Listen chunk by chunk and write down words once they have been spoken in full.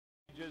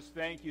just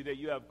thank you that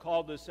you have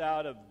called us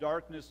out of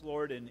darkness,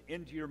 Lord, and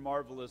into your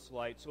marvelous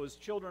light. So as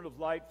children of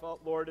light,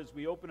 Lord, as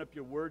we open up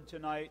your word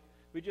tonight,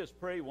 we just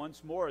pray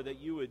once more that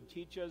you would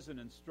teach us and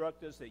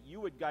instruct us, that you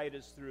would guide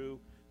us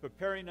through,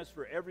 preparing us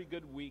for every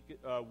good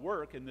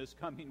work in this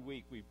coming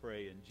week, we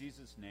pray. In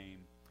Jesus' name,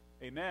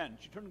 amen.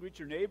 You turn and greet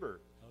your neighbor.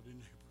 Howdy,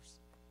 neighbors.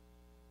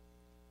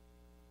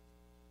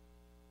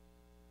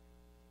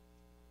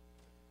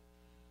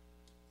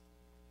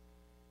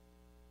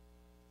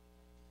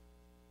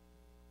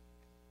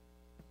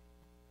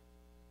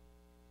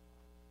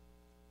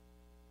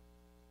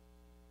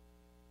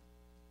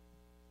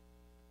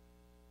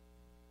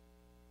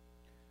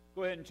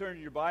 Go ahead and turn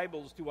your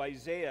Bibles to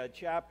Isaiah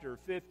chapter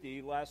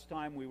 50. Last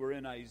time we were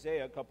in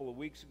Isaiah a couple of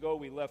weeks ago,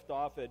 we left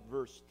off at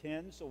verse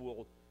 10, so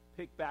we'll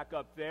pick back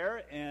up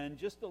there. And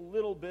just a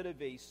little bit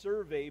of a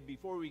survey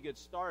before we get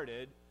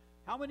started.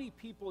 How many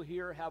people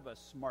here have a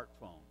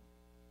smartphone?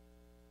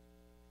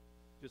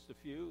 Just a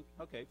few?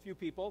 Okay, a few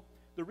people.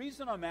 The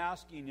reason I'm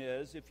asking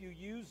is, if you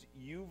use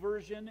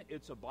YouVersion,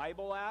 it's a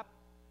Bible app.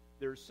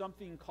 There's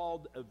something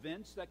called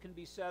events that can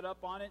be set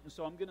up on it, and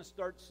so I'm going to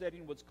start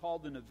setting what's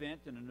called an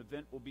event, and an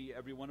event will be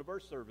every one of our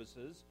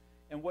services.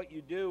 And what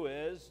you do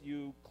is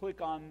you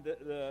click on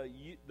the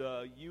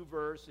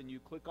YouVerse, and you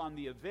click on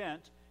the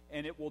event,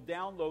 and it will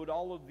download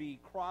all of the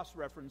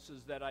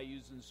cross-references that I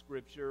use in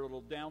Scripture.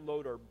 It'll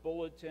download our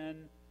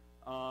bulletin,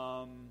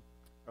 or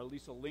at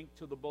least a link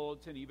to the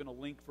bulletin, even a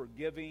link for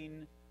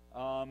giving.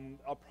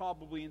 I'll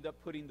probably end up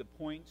putting the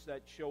points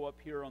that show up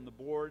here on the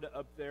board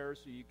up there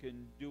so you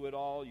can do it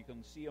all. You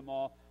can see them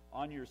all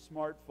on your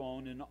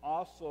smartphone, and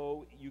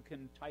also you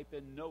can type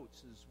in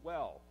notes as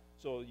well.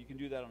 So you can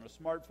do that on a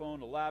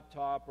smartphone, a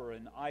laptop, or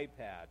an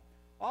iPad.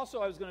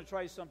 Also, I was going to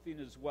try something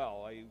as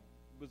well. I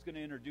was going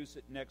to introduce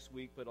it next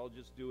week, but I'll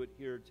just do it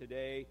here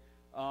today.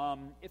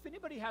 If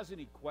anybody has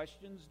any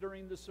questions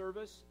during the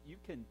service, you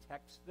can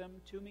text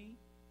them to me,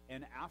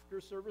 and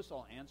after service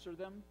I'll answer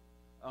them.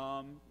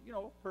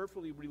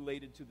 Perfectly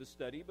related to the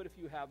study, but if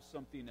you have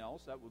something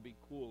else, that would be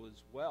cool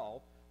as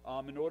well.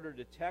 In order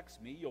to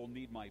text me, you'll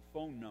need my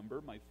phone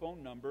number. My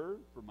phone number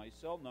for my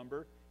cell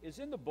number is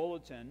in the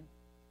bulletin.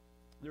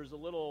 There's a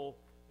little,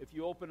 if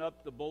you open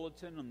up the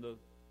bulletin on the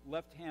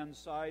left-hand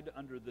side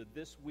under the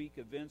This Week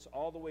events,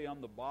 all the way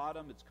on the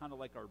bottom, it's kind of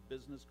like our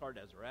business card,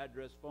 has our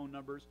address, phone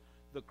numbers.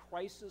 The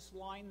crisis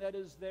line that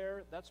is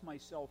there, that's my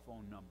cell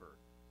phone number.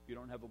 If you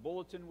don't have a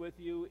bulletin with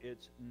you,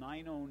 it's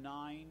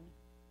 909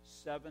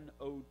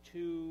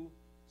 702-7805.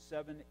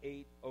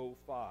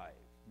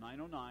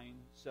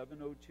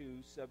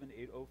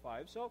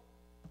 909-702-7805. So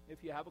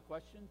if you have a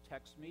question,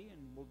 text me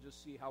and we'll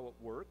just see how it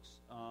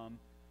works.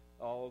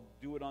 I'll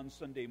do it on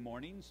Sunday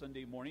morning.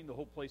 Sunday morning, the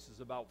whole place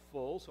is about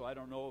full, so I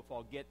don't know if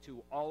I'll get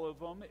to all of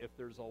them, if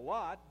there's a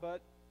lot,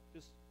 but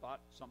just thought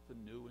something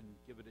new and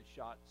give it a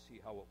shot, see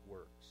how it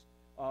works.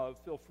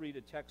 Feel free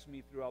to text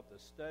me throughout the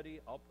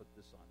study. I'll put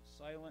this on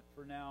silent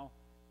for now.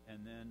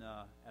 And then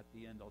at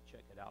the end, I'll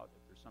check it out.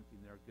 If there's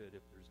something there, good.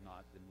 If there's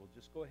not, then we'll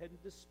just go ahead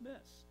and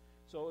dismiss.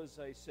 So as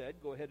I said,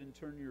 go ahead and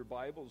turn your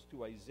Bibles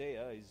to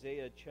Isaiah.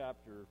 Isaiah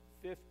chapter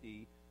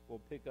 50.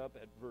 We'll pick up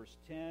at verse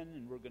 10,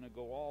 and we're going to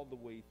go all the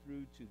way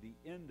through to the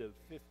end of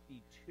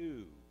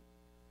 52.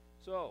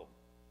 So,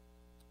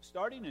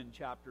 starting in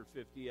chapter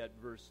 50 at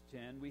verse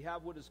 10, we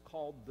have what is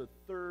called the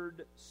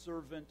third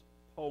servant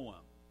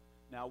poem.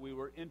 Now, we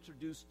were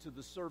introduced to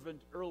the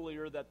servant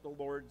earlier that the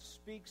Lord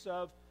speaks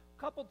of.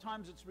 A couple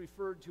times it's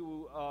referred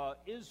to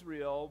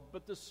Israel,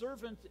 but the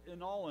servant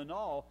in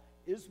all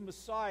is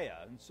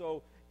Messiah. And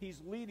so he's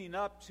leading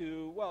up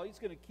to, he's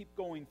going to keep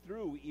going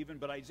through even,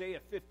 but Isaiah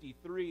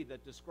 53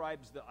 that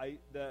describes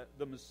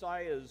the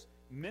Messiah's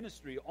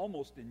ministry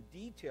almost in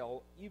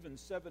detail, even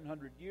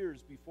 700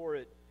 years before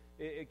it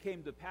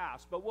came to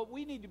pass. But what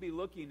we need to be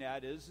looking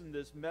at is in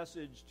this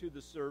message to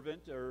the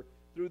servant, or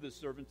through the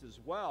servant as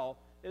well,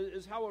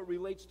 is how it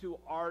relates to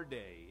our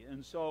day.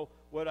 And so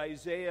what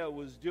Isaiah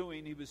was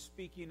doing, he was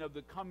speaking of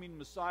the coming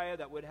Messiah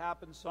that would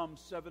happen some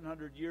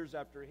 700 years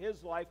after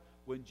his life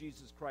when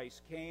Jesus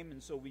Christ came.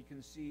 And so we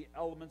can see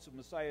elements of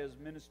Messiah's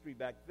ministry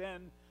back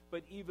then,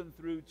 but even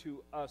through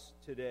to us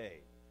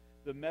today.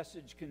 The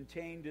message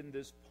contained in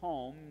this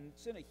poem,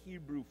 it's in a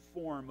Hebrew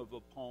form of a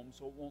poem,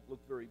 so it won't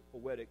look very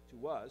poetic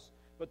to us,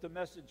 but the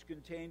message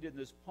contained in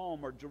this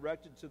poem are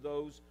directed to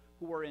those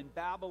who are in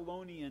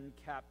Babylonian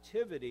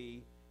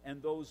captivity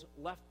and those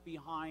left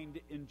behind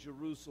in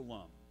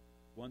Jerusalem.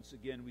 Once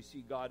again, we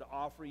see God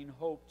offering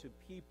hope to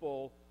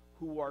people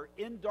who are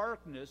in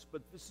darkness,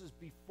 but this is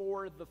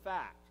before the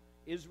fact.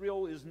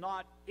 Israel is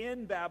not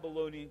in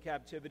Babylonian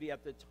captivity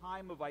at the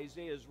time of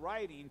Isaiah's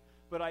writing,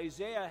 but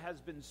Isaiah has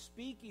been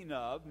speaking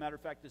of, matter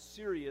of fact,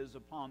 Assyria is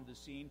upon the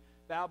scene.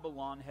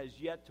 Babylon has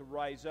yet to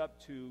rise up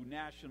to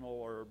national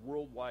or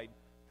worldwide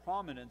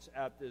prominence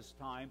at this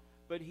time.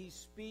 But he's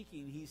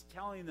speaking, he's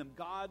telling them,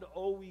 God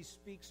always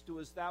speaks to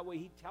us that way.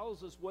 He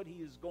tells us what he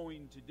is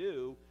going to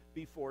do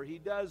before he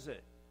does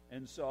it.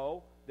 And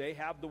so they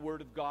have the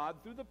word of God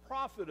through the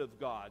prophet of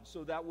God,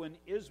 so that when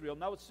Israel,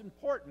 now it's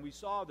important, we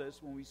saw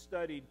this when we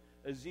studied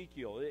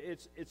Ezekiel.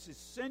 It's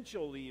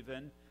essential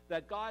even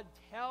that God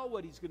tell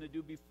what he's going to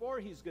do before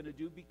he's going to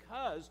do,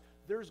 because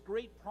there's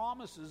great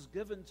promises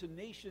given to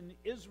nation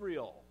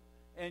Israel.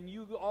 And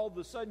you all of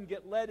a sudden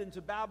get led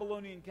into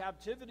Babylonian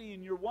captivity,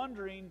 and you're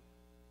wondering,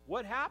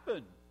 what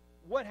happened?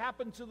 What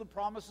happened to the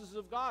promises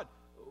of God?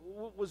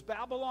 Was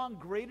Babylon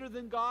greater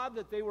than God,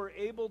 that they were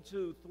able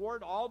to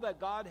thwart all that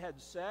God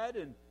had said?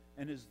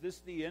 And is this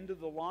the end of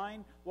the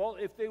line? Well,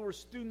 if they were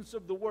students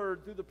of the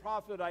Word through the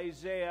prophet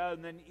Isaiah,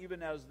 and then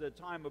even as the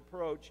time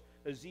approached,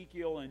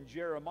 Ezekiel and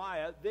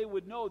Jeremiah, they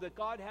would know that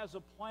God has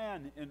a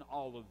plan in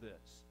all of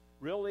this.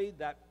 Really,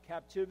 that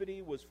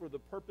captivity was for the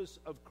purpose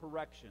of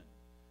correction,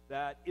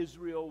 that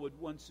Israel would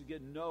once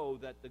again know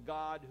that the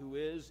God who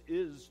is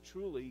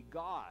truly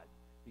God,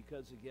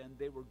 because again,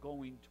 they were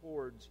going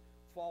towards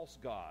false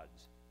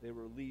gods. They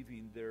were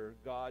leaving their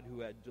God who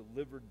had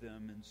delivered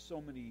them in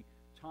so many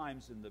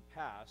times in the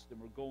past, and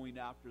were going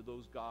after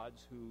those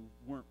gods who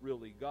weren't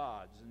really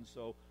gods. And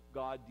so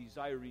God,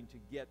 desiring to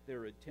get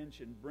their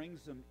attention,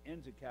 brings them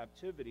into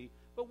captivity.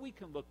 But we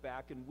can look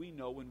back and we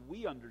know and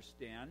we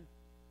understand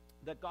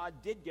that God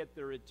did get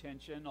their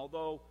attention,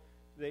 although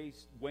they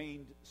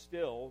waned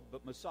still.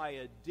 But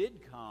Messiah did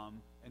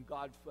come, and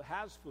God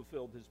has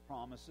fulfilled his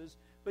promises.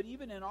 But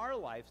even in our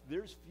life,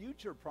 there's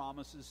future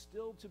promises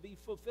still to be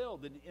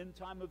fulfilled in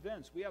end-time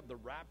events. We have the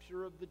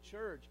rapture of the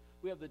church.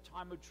 We have the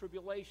time of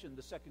tribulation,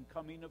 the second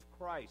coming of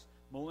Christ,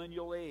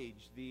 millennial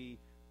age, the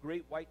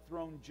great white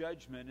throne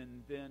judgment,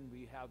 and then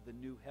we have the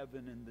new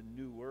heaven and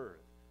the new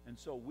earth. And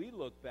so we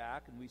look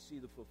back and we see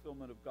the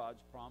fulfillment of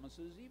God's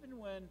promises, even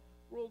when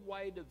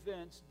worldwide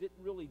events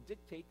didn't really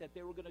dictate that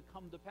they were going to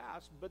come to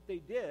pass, but they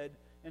did.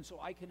 And so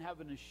I can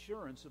have an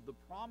assurance of the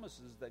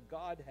promises that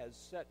God has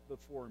set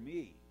before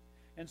me.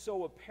 And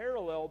so a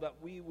parallel that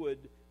we would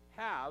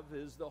have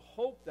is the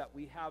hope that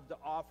we have to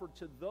offer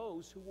to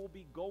those who will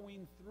be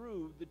going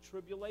through the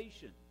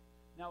tribulation.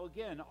 Now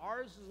again,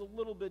 ours is a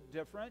little bit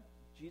different.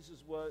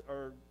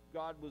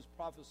 God was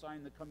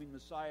prophesying the coming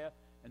Messiah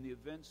and the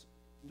events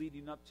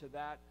leading up to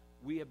that.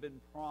 We have been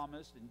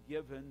promised and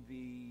given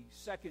the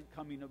second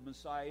coming of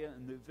Messiah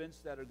and the events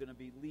that are going to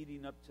be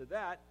leading up to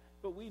that.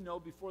 But we know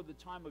before the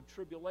time of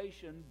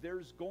tribulation,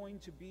 there's going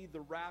to be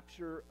the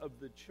rapture of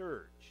the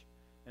church.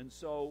 And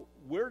so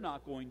we're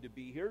not going to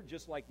be here,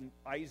 just like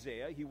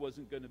Isaiah. He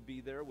wasn't going to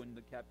be there when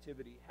the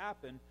captivity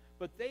happened,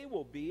 but they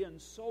will be,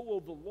 and so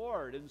will the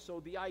Lord. And so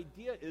the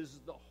idea is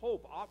the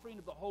hope, offering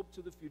of the hope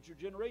to the future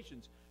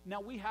generations.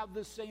 Now we have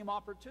this same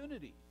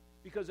opportunity,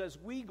 because as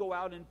we go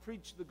out and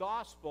preach the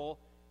gospel,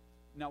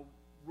 now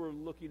we're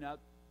looking at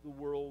the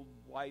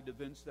worldwide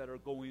events that are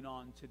going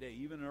on today.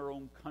 Even in our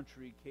own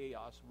country,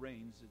 chaos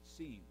reigns, it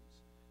seems.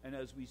 And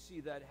as we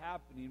see that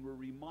happening, we're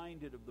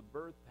reminded of the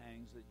birth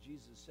pangs that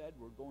Jesus said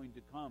were going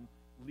to come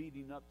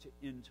leading up to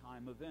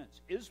end-time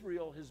events.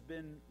 Israel has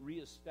been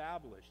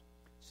reestablished.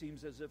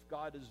 Seems as if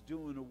God is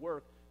doing a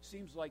work.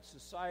 Seems like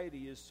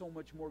society is so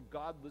much more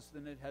godless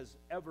than it has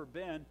ever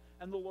been.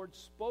 And the Lord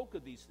spoke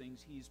of these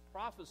things. He's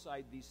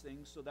prophesied these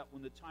things so that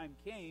when the time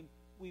came,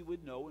 we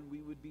would know and we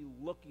would be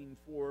looking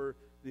for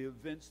the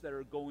events that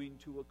are going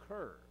to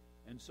occur.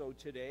 And so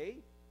today,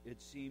 it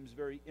seems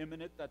very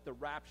imminent that the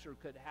rapture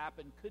could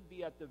happen, could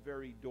be at the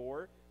very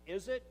door.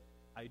 Is it?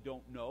 I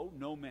don't know.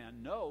 No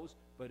man knows,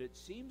 but it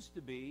seems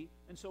to be.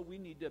 And so we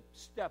need to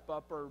step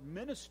up our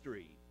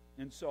ministry.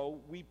 And so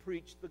we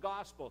preach the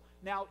gospel.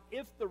 Now,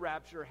 if the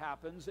rapture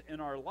happens in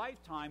our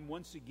lifetime,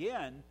 once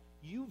again,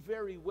 you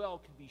very well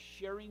could be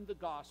sharing the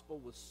gospel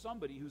with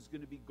somebody who's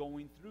going to be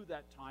going through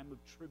that time of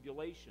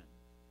tribulation.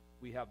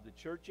 We have the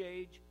church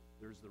age.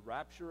 There's the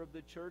rapture of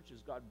the church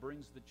as God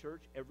brings the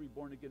church, every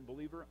born-again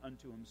believer,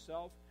 unto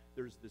himself.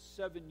 There's the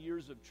 7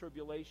 years of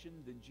tribulation.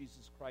 Then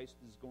Jesus Christ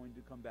is going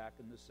to come back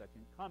in the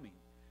second coming.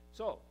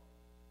 So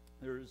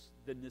there's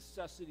the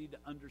necessity to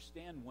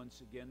understand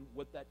once again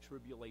what that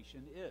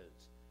tribulation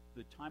is.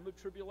 The time of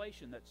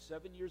tribulation, that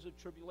 7 years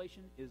of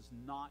tribulation, is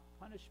not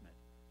punishment.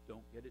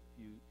 Don't get it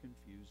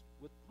confused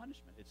with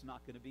punishment. It's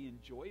not going to be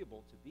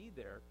enjoyable to be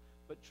there,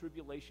 but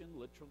tribulation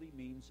literally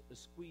means a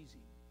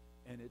squeezing.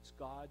 And it's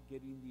God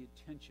getting the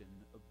attention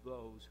of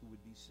those who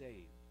would be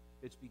saved.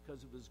 It's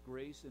because of his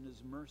grace and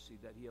his mercy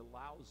that he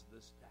allows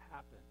this to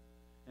happen.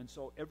 And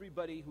so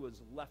everybody who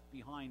is left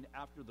behind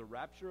after the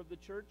rapture of the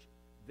church,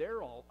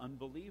 they're all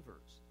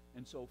unbelievers.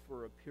 And so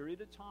for a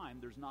period of time,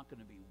 there's not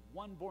going to be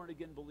one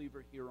born-again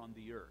believer here on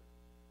the earth.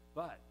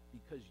 But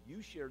because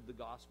you shared the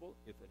gospel,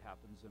 if it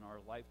happens in our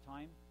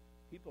lifetime,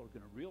 people are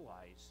going to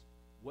realize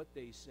what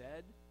they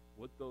said,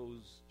 what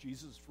those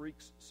Jesus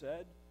freaks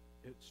said.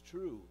 It's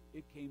true.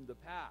 It came to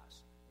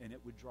pass, and it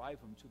would drive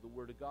them to the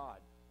Word of God.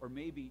 Or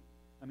maybe,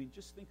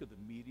 just think of the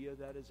media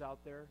that is out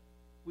there.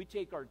 We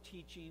take our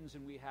teachings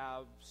and we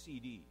have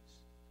CDs.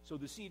 So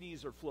the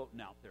CDs are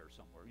floating out there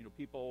somewhere.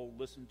 People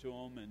listen to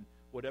them and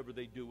whatever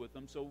they do with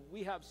them. So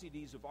we have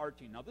CDs of our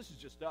team. Now, this is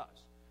just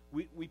us.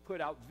 We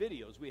put out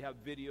videos. We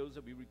have videos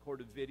that we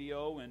record a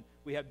video, and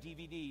we have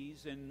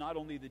DVDs, and not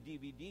only the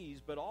DVDs,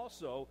 but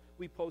also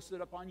we post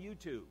it up on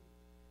YouTube.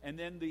 and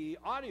then the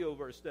audio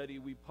of our study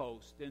we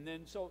post. And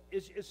then so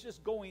it's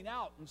just going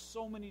out in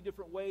so many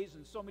different ways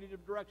and so many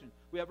different directions.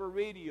 We have a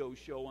radio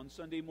show on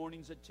Sunday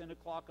mornings at 10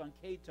 o'clock on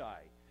KTI.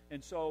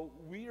 And so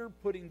we're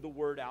putting the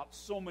word out.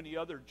 So many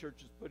other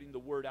churches putting the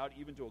word out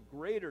even to a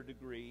greater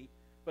degree.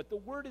 But the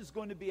word is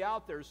going to be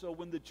out there. So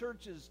when the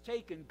church is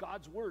taken,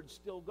 God's word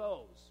still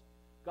goes.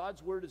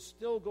 God's word is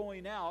still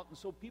going out. And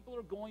so people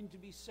are going to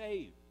be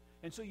saved.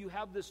 And so you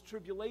have this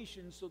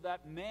tribulation so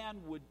that man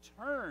would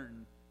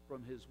turn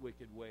from his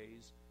wicked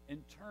ways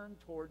and turn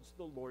towards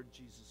the Lord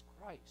Jesus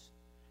Christ.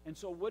 And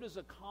so what is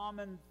a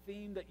common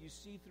theme that you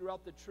see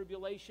throughout the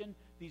tribulation?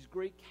 These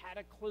great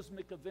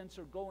cataclysmic events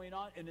are going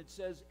on, and it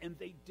says, and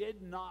they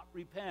did not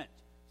repent.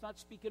 It's not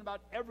speaking about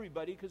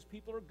everybody, because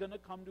people are going to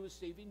come to a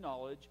saving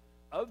knowledge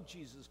of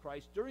Jesus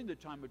Christ during the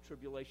time of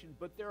tribulation,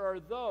 but there are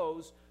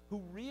those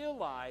who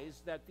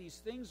realize that these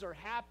things are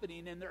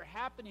happening, and they're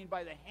happening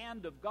by the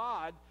hand of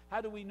God. How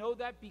do we know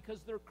that?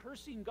 Because they're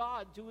cursing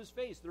God to his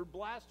face. They're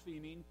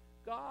blaspheming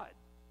God.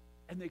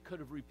 And they could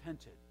have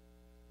repented.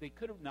 They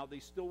could have, now they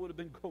still would have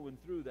been going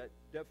through that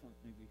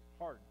definitely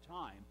hard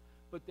time,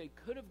 but they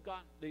could have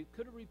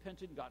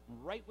repented and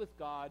gotten right with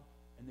God,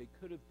 and they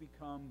could have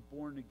become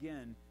born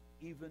again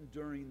even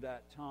during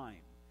that time.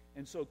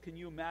 And so can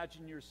you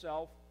imagine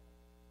yourself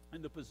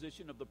in the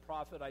position of the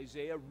prophet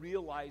Isaiah,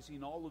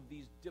 realizing all of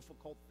these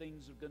difficult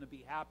things are going to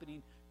be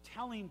happening,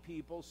 telling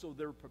people so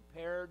they're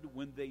prepared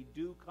when they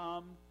do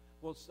come?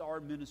 Well, it's our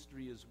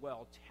ministry as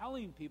well,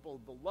 telling people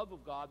the love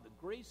of God,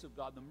 the grace of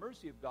God, the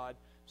mercy of God,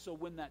 so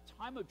when that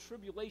time of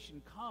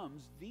tribulation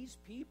comes, these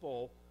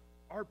people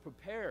are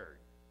prepared.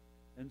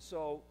 And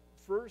so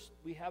first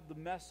we have the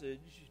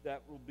message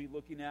that we'll be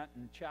looking at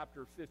in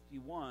chapter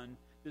 51.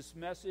 This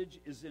message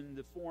is in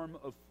the form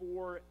of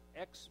 4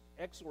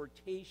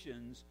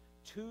 exhortations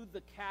to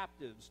the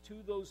captives, to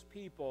those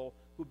people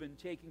who've been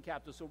taken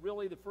captive. So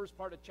really the first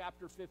part of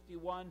chapter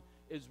 51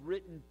 is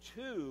written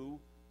to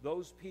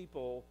those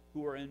people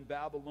who are in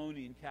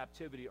Babylonian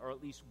captivity, or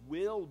at least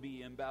will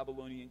be in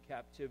Babylonian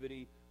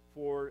captivity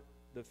for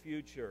the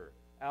future.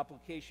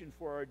 Application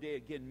for our day,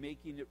 again,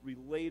 making it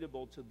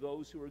relatable to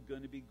those who are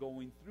going to be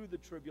going through the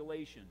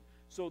tribulation.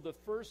 So the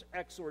first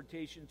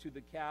exhortation to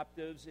the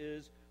captives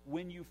is,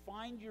 when you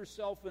find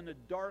yourself in a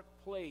dark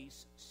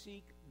place,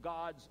 seek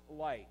God's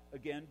light.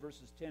 Again,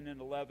 verses 10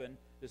 and 11.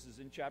 This is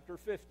in chapter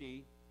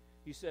 50.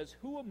 He says,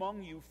 who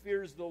among you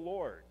fears the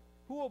Lord?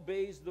 Who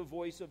obeys the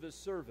voice of his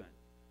servant?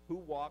 Who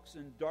walks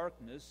in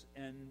darkness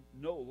and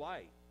no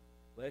light?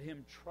 Let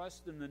him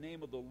trust in the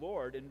name of the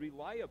Lord and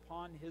rely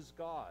upon his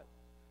God.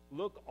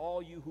 Look,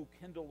 all you who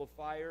kindle a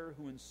fire,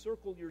 who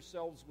encircle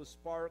yourselves with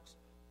sparks,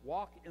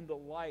 walk in the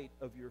light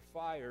of your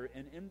fire,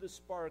 and in the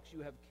sparks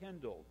you have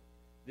kindled.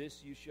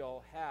 This you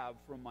shall have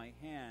from my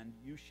hand.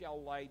 You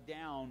shall lie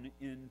down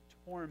in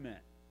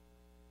torment.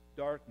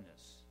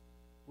 Darkness.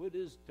 What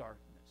is darkness?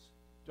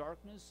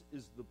 Darkness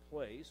is the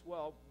place,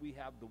 well, we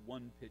have the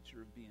one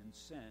picture of being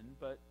sin,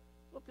 but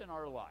look in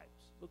our lives.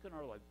 Look in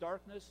our life.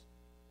 Darkness,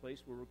 a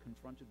place where we're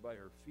confronted by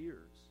our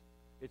fears.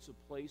 It's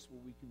a place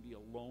where we can be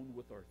alone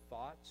with our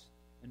thoughts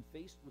and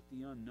faced with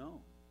the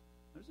unknown.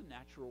 There's a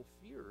natural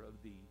fear of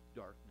the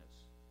darkness.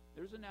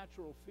 There's a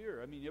natural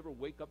fear. I mean, you ever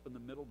wake up in the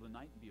middle of the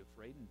night and be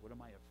afraid, and what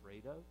am I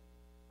afraid of?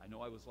 I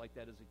know I was like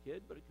that as a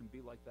kid, but it can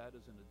be like that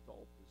as an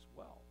adult as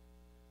well.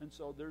 And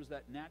so there's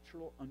that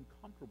natural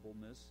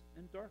uncomfortableness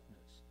in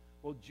darkness.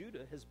 Well,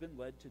 Judah has been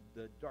led to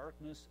the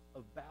darkness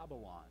of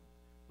Babylon,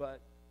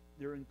 but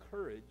they're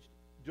encouraged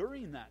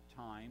during that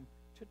time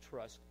to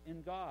trust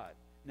in God.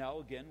 Now,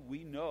 again,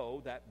 we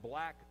know that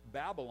Black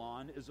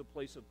Babylon is a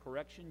place of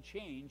correction,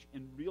 change,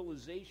 and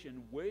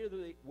realization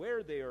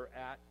where they are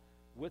at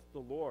with the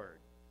Lord.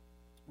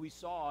 We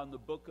saw in the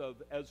book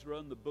of Ezra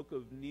and the book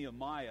of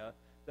Nehemiah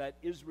that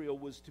Israel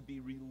was to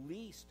be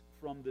released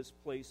from this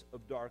place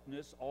of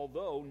darkness,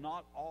 although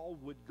not all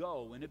would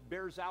go. And it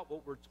bears out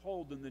what we're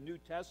told in the New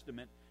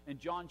Testament in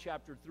John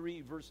chapter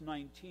 3, verse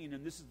 19.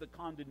 And this is the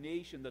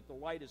condemnation, that the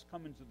light has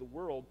come into the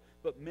world,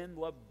 but men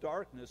loved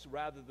darkness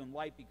rather than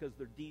light because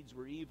their deeds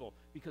were evil.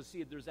 Because,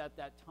 see, there's at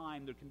that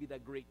time, there can be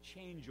that great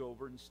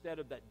changeover. Instead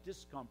of that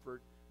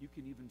discomfort, you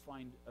can even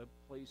find a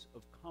place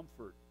of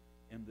comfort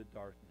in the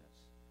darkness.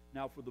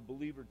 Now, for the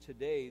believer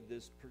today,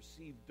 this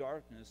perceived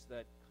darkness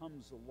that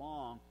comes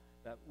along,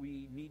 that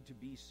we need to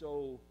be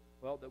so,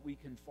 well, that we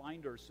can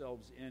find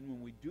ourselves in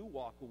when we do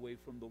walk away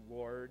from the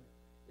Lord,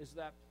 is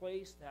that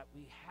place that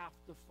we have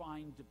to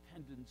find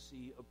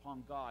dependency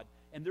upon God.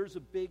 And there's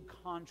a big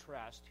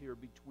contrast here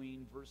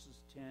between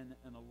verses 10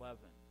 and 11.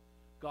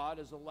 God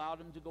has allowed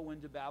him to go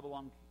into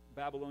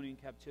Babylonian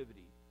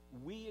captivity.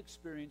 We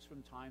experience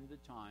from time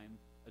to time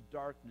a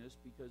darkness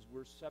because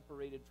we're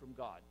separated from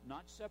God.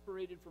 Not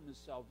separated from his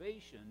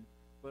salvation,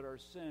 but our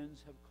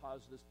sins have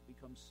caused us to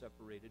become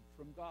separated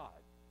from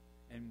God.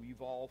 And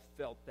we've all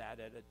felt that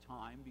at a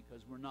time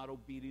because we're not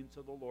obedient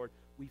to the Lord.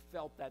 We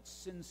felt that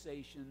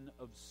sensation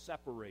of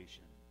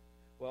separation.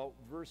 Well,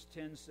 verse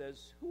 10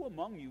 says, who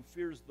among you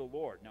fears the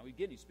Lord? Now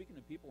again, he's speaking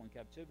to people in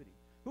captivity.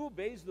 Who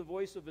obeys the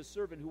voice of his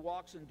servant, who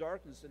walks in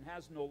darkness and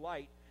has no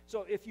light,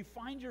 So if you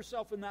find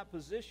yourself in that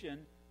position,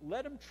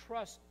 let him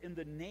trust in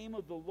the name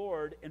of the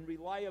Lord and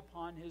rely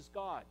upon his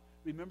God.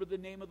 Remember the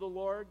name of the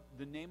Lord?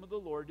 The name of the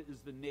Lord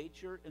is the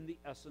nature and the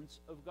essence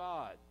of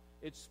God.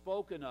 It's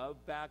spoken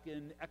of back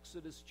in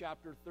Exodus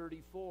chapter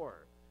 34.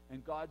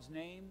 And God's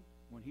name,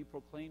 when he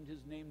proclaimed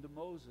his name to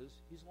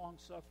Moses, he's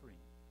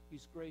long-suffering,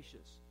 he's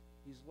gracious,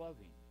 he's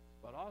loving,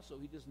 but also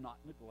he does not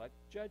neglect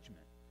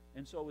judgment.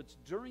 And so it's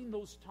during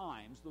those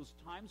times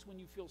when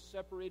you feel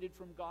separated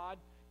from God,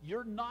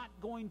 you're not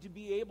going to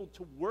be able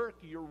to work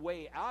your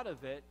way out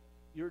of it.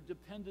 Your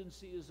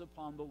dependency is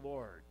upon the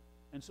Lord.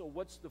 And so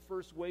what's the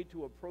first way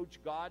to approach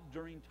God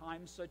during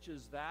times such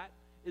as that?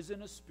 Is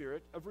in a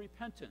spirit of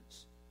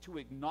repentance. To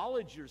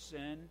acknowledge your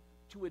sin,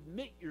 to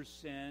admit your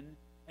sin,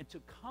 and to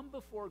come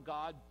before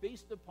God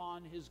based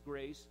upon his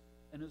grace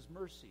and his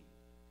mercy.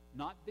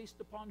 Not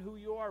based upon who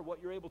you are,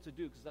 what you're able to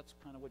do, because that's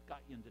kind of what got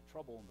you into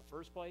trouble in the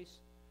first place.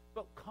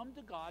 But come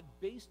to God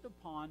based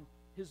upon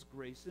his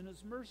grace and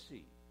his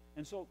mercy.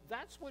 And so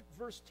that's what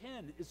verse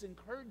 10 is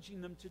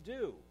encouraging them to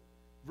do.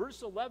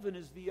 Verse 11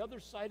 is the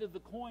other side of the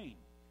coin.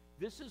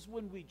 This is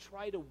when we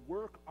try to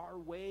work our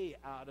way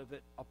out of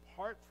it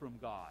apart from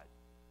God.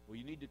 Well,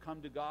 you need to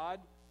come to God.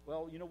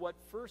 Well, you know what?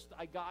 First,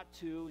 I got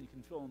to, and you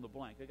can fill in the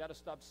blank. I got to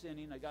stop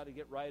sinning. I got to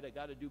get right. I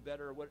got to do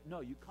better. Or what?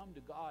 No, you come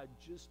to God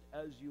just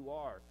as you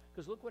are.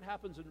 Because look what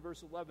happens in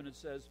verse 11. It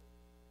says,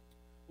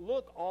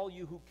 "Look, all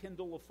you who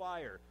kindle a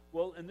fire."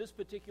 Well, in this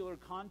particular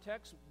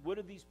context, what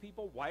are these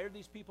people? Why are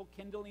these people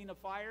kindling a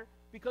fire?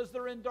 Because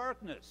they're in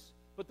darkness.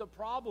 But the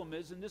problem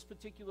is, in this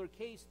particular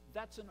case,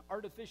 that's an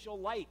artificial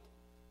light.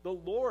 The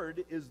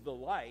Lord is the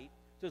light.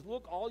 It says,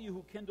 "Look, all you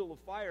who kindle a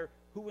fire,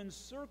 who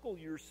encircle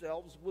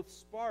yourselves with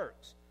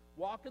sparks.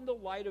 Walk in the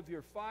light of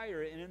your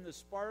fire, and in the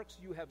sparks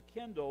you have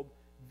kindled.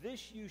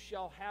 This you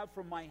shall have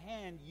from my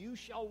hand. You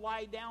shall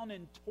lie down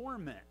in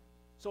torment."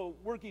 So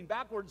working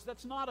backwards,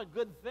 that's not a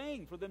good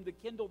thing for them to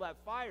kindle that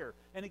fire.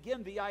 And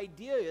again, the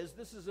idea is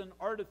this is an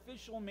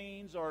artificial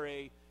means or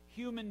a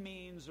human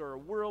means or a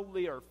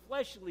worldly or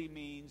fleshly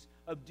means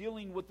of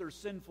dealing with their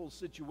sinful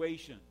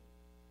situation.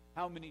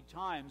 How many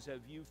times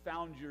have you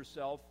found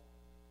yourself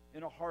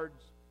in a hard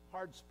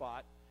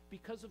spot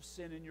because of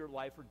sin in your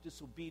life or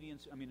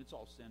disobedience? I mean, it's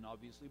all sin,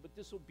 obviously, but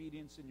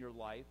disobedience in your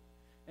life.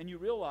 And you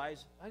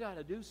realize, I got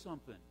to do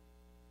something.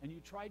 And you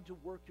tried to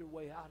work your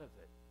way out of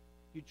it.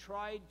 You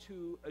tried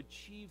to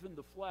achieve in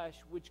the flesh,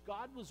 which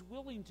God was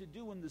willing to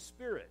do in the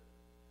Spirit.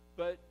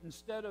 But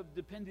instead of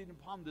depending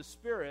upon the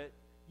Spirit,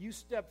 you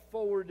stepped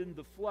forward in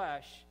the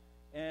flesh,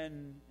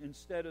 and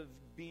instead of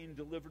being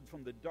delivered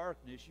from the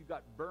darkness, you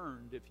got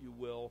burned, if you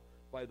will,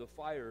 by the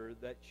fire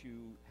that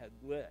you had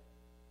lit.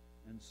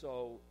 And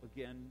so,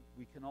 again,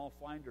 we can all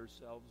find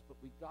ourselves, but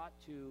we've got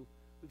to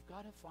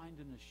find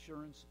an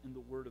assurance in the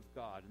Word of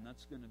God, and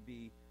that's going to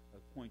be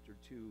a point or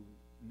two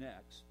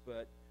next.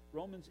 But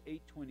Romans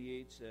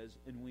 8:28 says,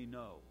 "And we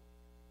know."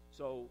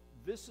 So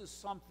this is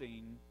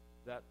something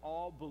that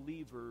all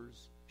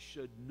believers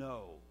should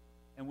know.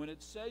 And when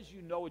it says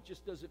you know, it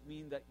just doesn't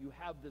mean that you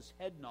have this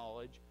head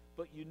knowledge,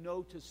 but you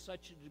know to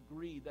such a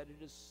degree that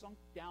it is sunk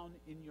down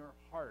in your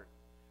heart.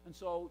 And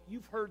so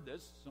you've heard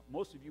this.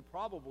 Most of you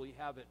probably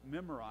have it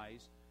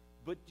memorized.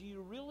 But do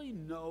you really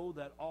know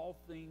that all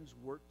things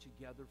work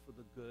together for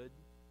the good?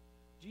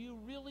 Do you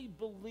really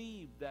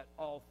believe that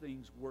all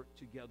things work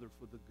together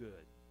for the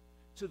good?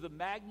 To the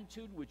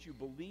magnitude which you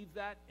believe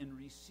that and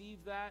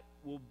receive that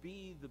will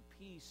be the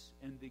peace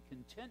and the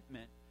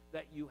contentment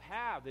that you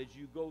have as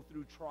you go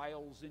through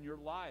trials in your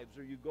lives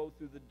or you go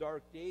through the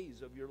dark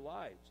days of your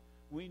lives.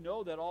 We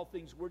know that all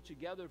things work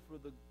together for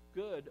the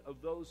good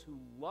of those who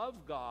love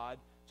God,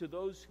 to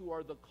those who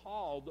are the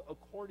called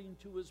according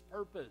to his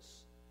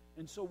purpose.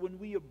 And so when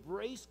we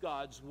embrace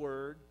God's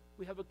word,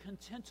 we have a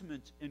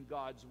contentment in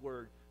God's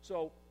word.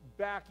 So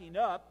backing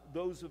up,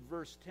 those of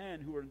verse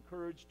 10 who are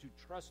encouraged to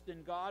trust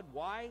in God.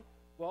 Why?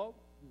 Well,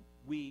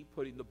 we,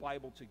 putting the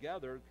Bible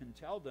together, can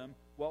tell them,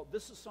 well,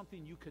 this is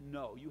something you can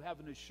know. You have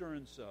an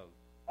assurance of.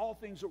 All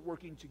things are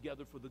working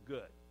together for the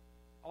good.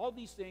 All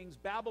these things,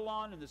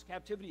 Babylon and this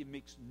captivity, it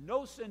makes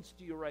no sense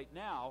to you right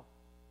now,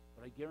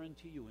 but I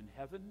guarantee you in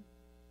heaven,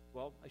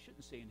 well, I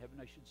shouldn't say in heaven,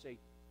 I should say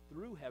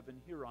through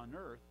heaven here on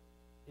earth,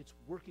 it's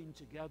working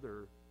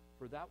together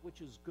for that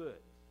which is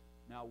good.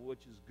 Now,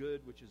 which is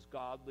good, which is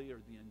godly, or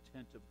the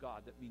intent of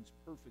God. That means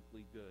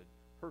perfectly good,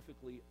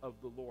 perfectly of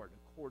the Lord,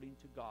 according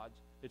to God's.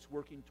 It's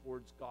working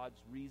towards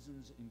God's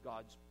reasons and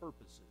God's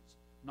purposes.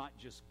 Not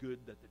just good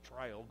that the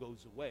trial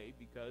goes away,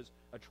 because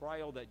a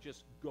trial that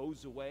just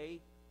goes away,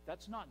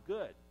 that's not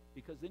good,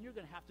 because then you're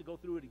going to have to go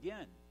through it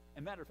again.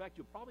 As a matter of fact,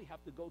 you'll probably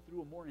have to go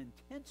through a more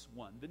intense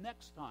one the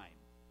next time.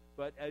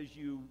 But as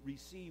you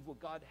receive what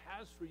God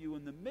has for you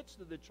in the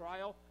midst of the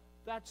trial,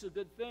 that's a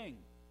good thing.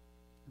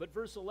 But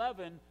verse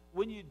 11,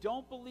 when you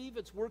don't believe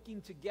it's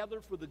working together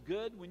for the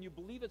good, when you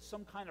believe it's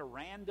some kind of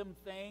random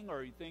thing,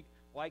 or you think,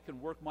 well, I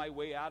can work my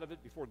way out of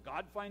it before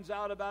God finds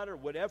out about it, or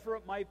whatever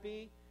it might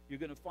be, you're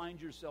going to find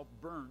yourself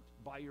burnt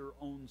by your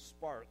own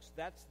sparks.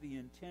 That's the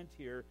intent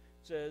here.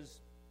 It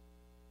says,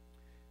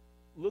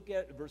 look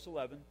at verse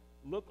 11,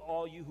 Look,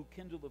 all you who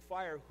kindle the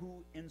fire,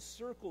 who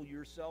encircle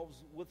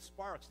yourselves with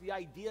sparks. The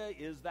idea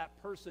is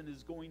that person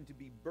is going to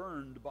be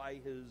burned by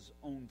his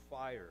own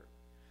fire.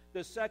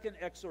 The second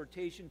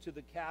exhortation to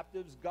the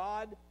captives,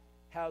 God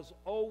has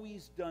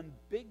always done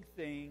big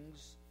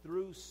things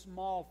through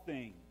small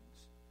things.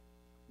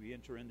 We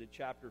enter into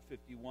chapter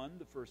 51,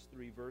 the first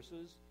 3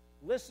 verses.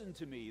 Listen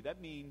to me.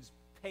 That means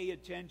pay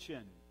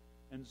attention.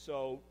 And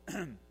so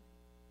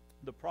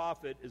the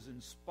prophet is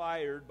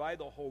inspired by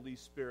the Holy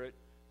Spirit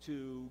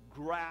to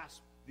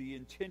grasp the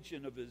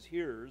intention of his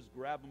hearers,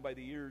 grab them by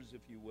the ears,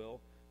 if you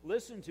will.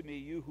 Listen to me,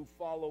 you who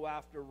follow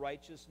after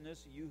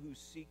righteousness, you who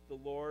seek the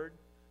Lord.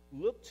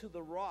 Look to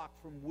the rock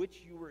from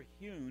which you were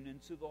hewn, and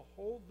to the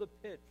hole of the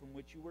pit from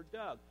which you were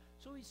dug.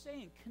 So he's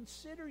saying,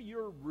 consider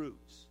your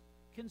roots.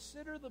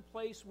 Consider the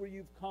place where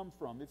you've come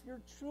from. If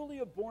you're truly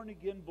a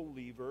born-again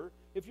believer,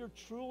 if you're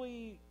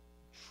truly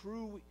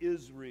true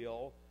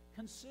Israel,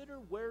 consider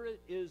where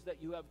it is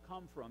that you have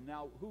come from.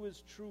 Now, who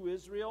is true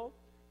Israel?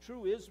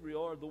 True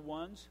Israel are the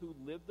ones who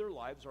live their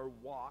lives or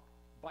walk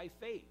by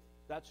faith.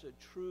 That's a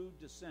true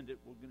descendant.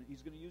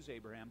 He's going to use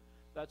Abraham.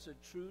 That's a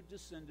true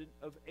descendant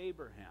of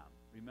Abraham.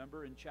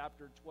 Remember in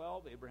chapter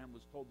 12, Abraham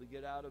was told to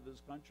get out of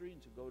his country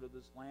and to go to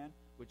this land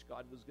which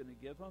God was going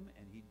to give him,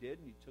 and he did,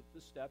 and he took the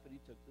step, and he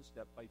took the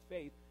step by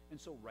faith, and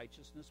so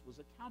righteousness was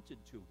accounted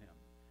to him.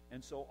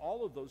 And so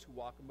all of those who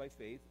walk by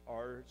faith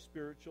are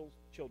spiritual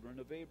children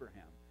of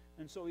Abraham.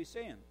 And so he's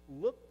saying,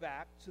 look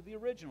back to the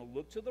original.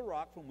 Look to the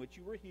rock from which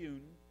you were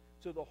hewn,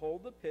 to the hole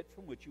of the pit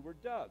from which you were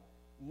dug.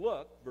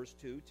 Look, verse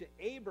 2, to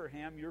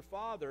Abraham your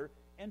father,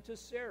 and to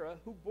Sarah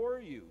who bore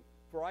you.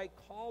 For I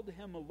called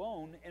him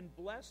alone, and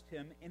blessed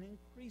him, and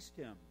increased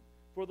him.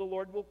 For the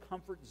Lord will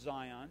comfort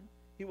Zion.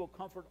 He will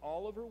comfort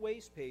all of her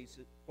waste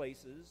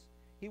places.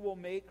 He will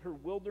make her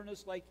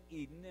wilderness like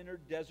Eden, and her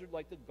desert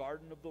like the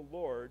garden of the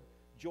Lord.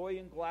 Joy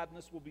and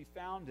gladness will be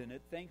found in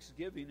it,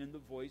 thanksgiving in the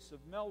voice of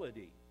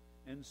melody.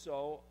 And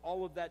so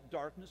all of that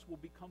darkness will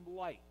become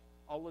light.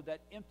 All of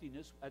that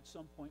emptiness at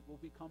some point will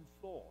become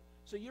full.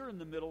 So you're in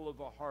the middle of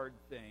a hard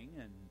thing,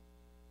 and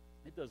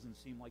it doesn't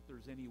seem like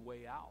there's any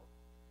way out.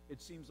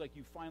 It seems like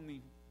you've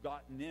finally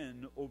gotten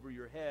in over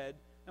your head,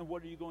 and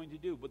what are you going to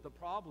do? But the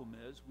problem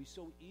is we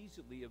so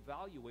easily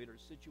evaluate our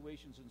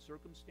situations and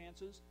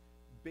circumstances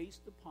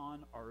based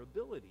upon our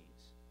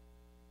abilities.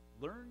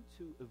 Learn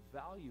to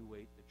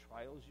evaluate the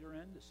trials you're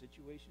in, the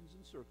situations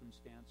and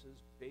circumstances,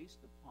 based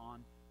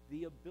upon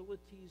the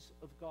abilities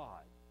of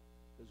God.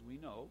 Because we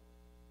know,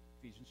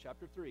 Ephesians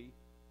chapter 3,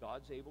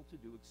 God's able to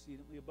do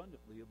exceedingly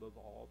abundantly above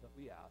all that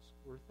we ask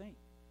or think.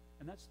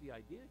 And that's the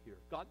idea here.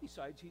 God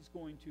decides he's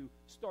going to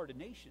start a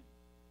nation.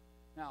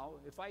 Now,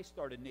 if I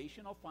start a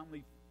nation, I'll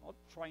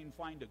try and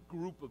find a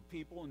group of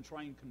people and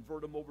try and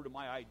convert them over to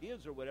my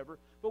ideas or whatever.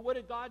 But what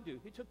did God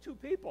do? He took 2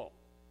 people.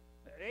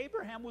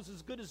 Abraham was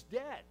as good as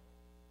dead.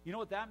 You know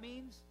what that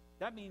means?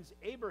 That means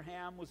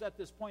Abraham was at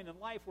this point in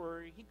life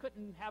where he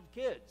couldn't have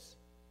kids.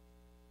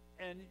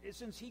 And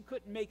since he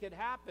couldn't make it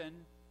happen,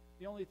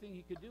 the only thing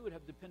he could do would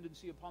have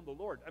dependency upon the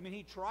Lord. I mean,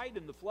 he tried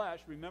in the flesh,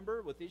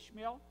 remember, with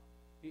Ishmael?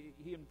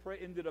 He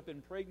ended up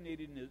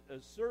impregnating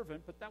a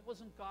servant, but that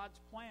wasn't God's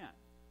plan.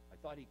 I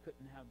thought he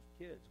couldn't have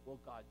kids. Well,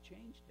 God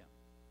changed him.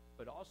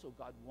 But also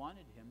God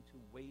wanted him to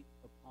wait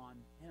upon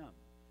him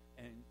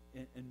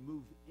and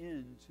move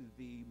into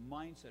the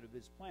mindset of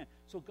his plan.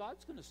 So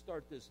God's going to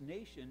start this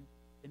nation,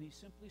 and he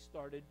simply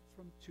started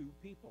from 2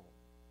 people.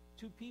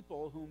 2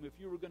 people whom, if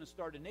you were going to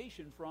start a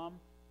nation from,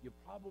 you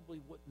probably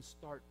wouldn't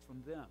start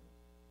from them.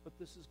 But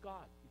this is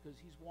God, because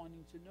he's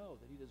wanting to know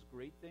that he does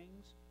great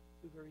things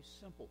through very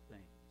simple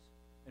things.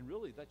 And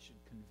really, that should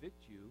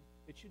convict you.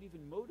 It should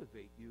even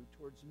motivate you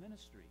towards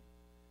ministry.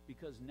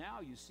 Because now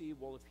you see,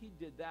 well, if he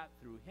did that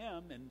through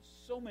him and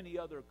so many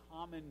other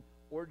common,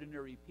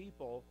 ordinary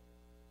people,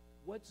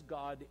 what's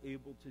God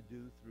able to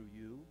do through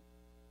you?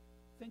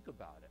 Think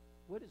about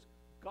it.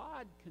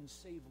 God can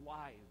save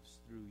lives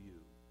through you.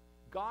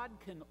 God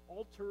can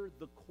alter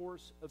the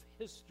course of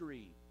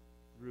history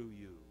through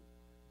you.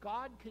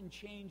 God can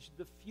change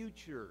the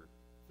future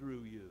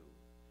through you.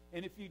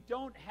 And if you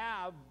don't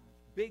have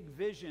big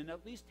vision,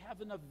 at least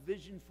have enough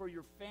vision for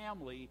your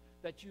family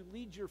that you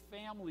lead your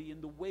family in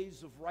the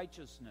ways of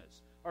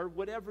righteousness, or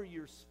whatever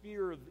your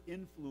sphere of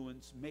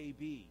influence may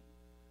be.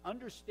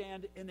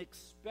 Understand and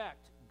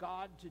expect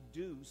God to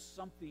do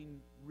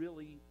something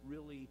really,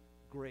 really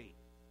great,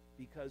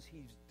 because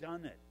he's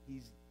done it.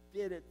 He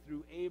did it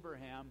through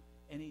Abraham,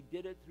 and he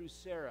did it through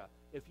Sarah.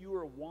 If you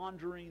were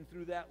wandering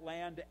through that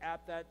land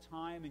at that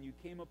time and you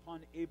came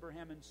upon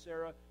Abraham and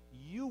Sarah,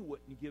 you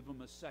wouldn't give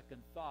them a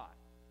second thought.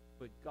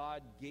 But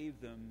God gave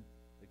them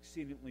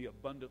exceedingly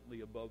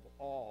abundantly above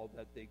all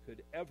that they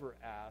could ever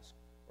ask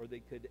or they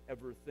could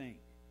ever think.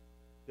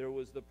 There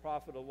was the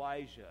prophet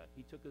Elijah.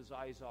 He took his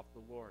eyes off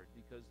the Lord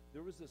because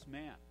there was this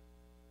man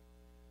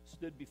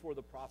stood before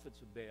the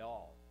prophets of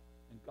Baal.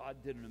 And God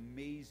did an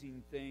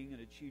amazing thing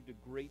and achieved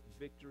a great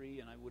victory,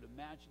 and I would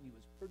imagine he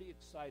was pretty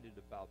excited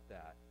about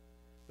that.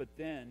 But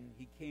then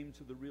he came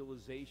to the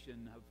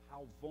realization of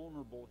how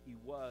vulnerable he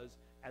was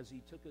as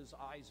he took his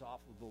eyes off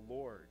of the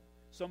Lord.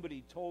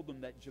 somebody told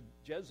him that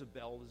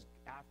Jezebel is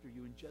after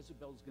you, and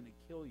Jezebel is going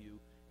to kill you.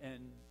 And,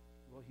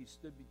 well, he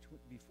stood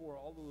before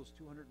all of those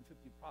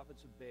 250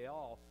 prophets of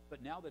Baal,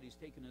 but now that he's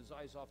taken his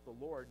eyes off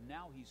the Lord,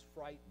 now he's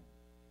frightened.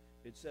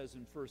 It says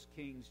in 1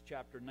 Kings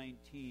chapter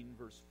 19,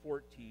 verse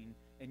 14,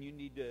 and you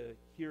need to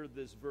hear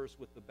this verse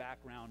with the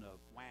background of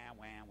wah,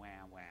 wah, wah,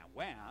 wah,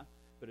 wah,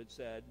 but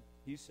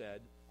he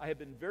said, I have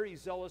been very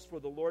zealous for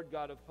the Lord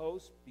God of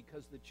hosts,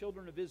 because the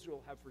children of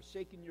Israel have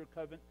forsaken your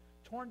covenant,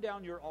 torn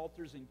down your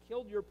altars, and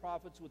killed your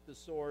prophets with the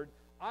sword.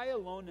 I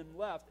alone am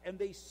left, and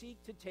they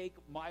seek to take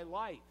my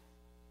life.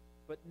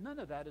 But none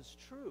of that is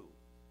true.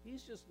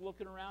 He's just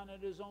looking around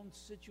at his own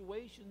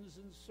situations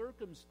and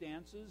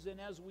circumstances, and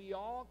as we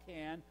all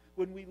can,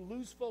 when we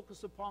lose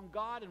focus upon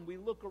God and we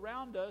look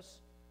around us,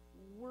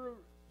 we're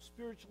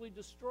spiritually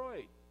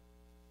destroyed.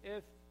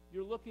 If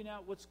you're looking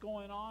at what's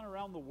going on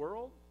around the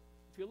world,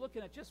 if you're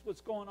looking at just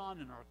what's going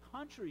on in our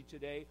country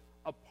today,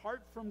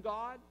 apart from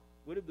God,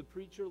 what did the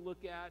preacher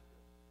look at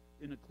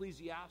in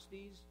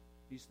Ecclesiastes?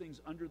 These things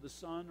under the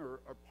sun are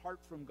apart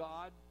from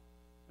God.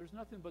 There's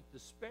nothing but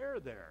despair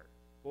there.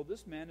 Well,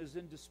 this man is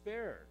in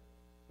despair,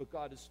 but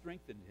God has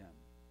strengthened him.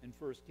 In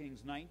 1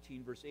 Kings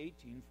 19, verse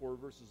 18, 4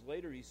 verses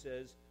later, he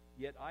says,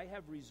 Yet I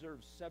have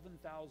reserved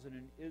 7,000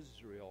 in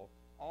Israel,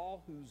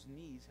 all whose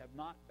knees have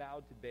not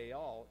bowed to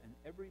Baal, and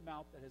every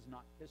mouth that has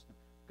not kissed him.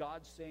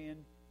 God's saying,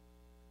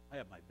 I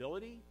have my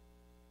ability,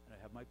 and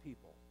I have my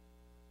people.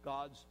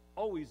 God's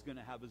always going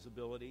to have his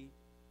ability,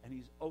 and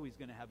he's always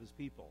going to have his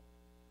people.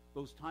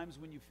 Those times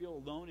when you feel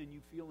alone and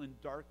you feel in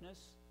darkness,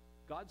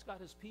 God's got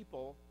his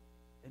people,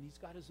 and he's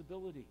got his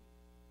ability.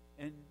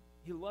 And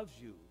he loves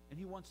you, and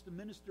he wants to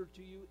minister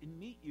to you and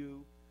meet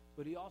you,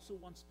 but he also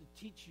wants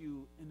to teach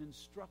you and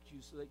instruct you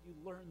so that you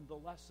learn the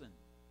lesson.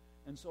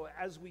 And so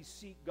as we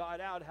seek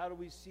God out, how do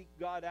we seek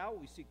God out?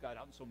 We seek God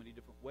out in so many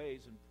different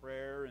ways, in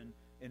prayer and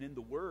in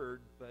the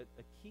Word, but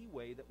a key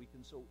way that we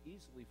can so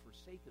easily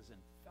forsake is in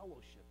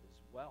fellowship as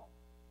well.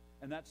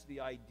 And that's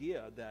the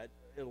idea that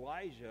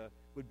Elijah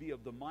would be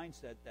of the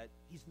mindset that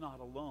he's not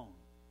alone.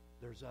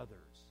 There's others.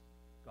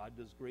 God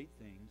does great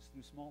things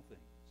through small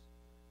things.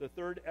 The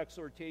third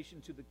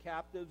exhortation to the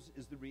captives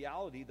is the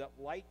reality that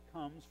light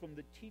comes from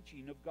the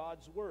teaching of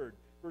God's Word.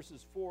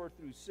 Verses 4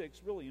 through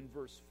 6, really in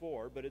verse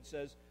 4, but it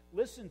says,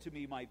 Listen to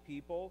me, my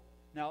people.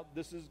 Now,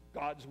 this is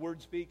God's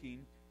Word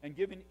speaking. And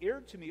give an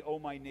ear to me, O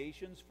my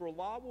nations, for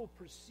law will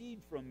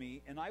proceed from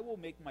me, and I will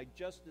make my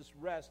justice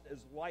rest as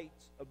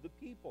lights of the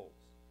peoples.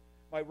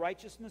 My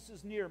righteousness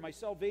is near, my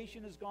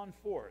salvation is gone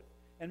forth,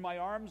 and my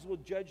arms will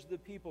judge the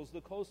peoples.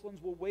 The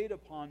coastlands will wait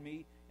upon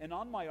me, and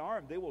on my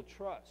arm they will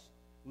trust.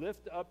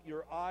 Lift up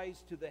your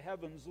eyes to the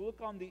heavens, look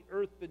on the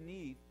earth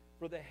beneath,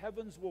 for the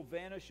heavens will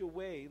vanish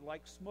away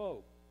like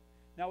smoke.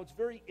 Now it's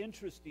very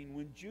interesting.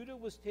 When Judah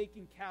was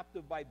taken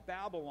captive by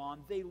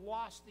Babylon, they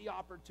lost the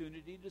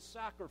opportunity to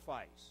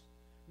sacrifice.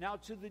 Now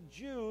to the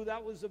Jew,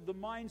 that was of the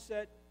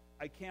mindset,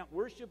 I can't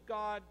worship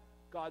God.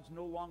 God's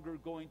no longer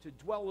going to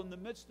dwell in the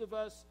midst of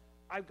us.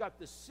 I've got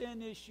the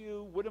sin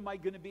issue. What am I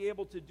going to be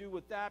able to do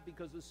with that?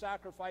 Because the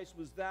sacrifice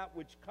was that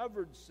which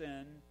covered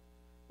sin.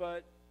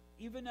 But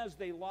even as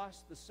they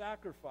lost the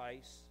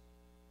sacrifice,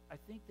 I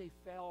think they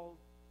fell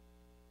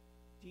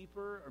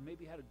deeper, or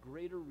maybe had a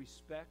greater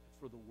respect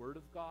for the Word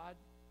of God.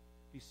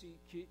 You see,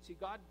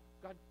 God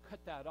cut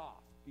that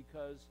off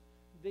because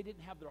they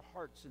didn't have their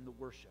hearts in the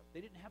worship. They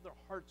didn't have their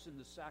hearts in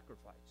the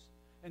sacrifice.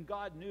 And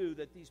God knew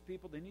that these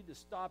people, they need to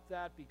stop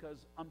that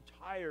because I'm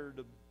tired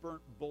of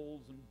burnt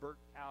bulls and burnt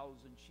cows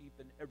and sheep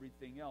and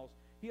everything else.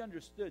 He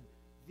understood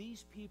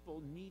these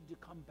people need to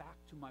come back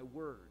to my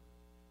Word.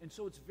 And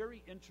so it's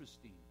very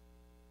interesting.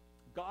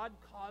 God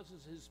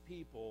causes his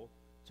people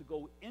to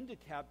go into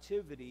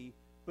captivity,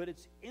 but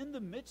it's in the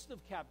midst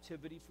of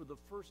captivity for the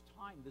first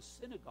time the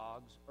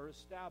synagogues are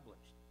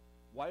established.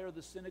 Why are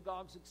the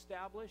synagogues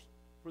established?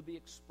 For the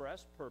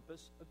express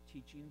purpose of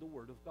teaching the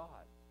Word of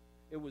God.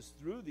 It was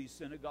through these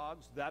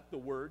synagogues that the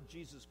Word,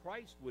 Jesus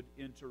Christ, would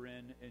enter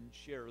in and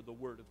share the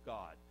Word of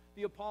God.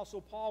 The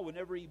Apostle Paul,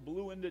 whenever he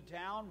blew into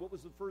town, what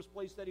was the first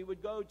place that he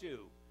would go to?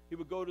 He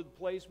would go to the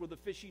place where the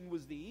fishing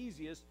was the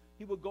easiest.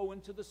 He would go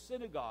into the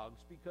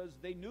synagogues because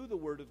they knew the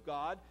Word of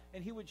God,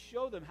 and he would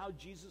show them how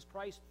Jesus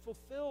Christ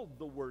fulfilled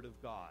the Word of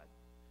God.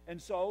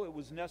 And so it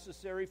was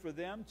necessary for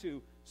them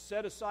to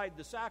set aside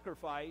the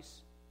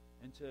sacrifice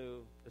and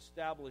to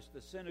establish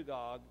the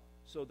synagogue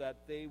so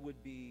that they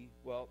would be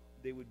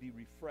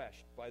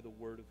refreshed by the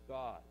Word of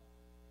God.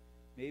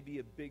 Maybe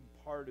a big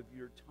part of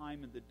your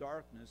time in the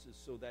darkness is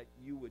so that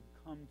you would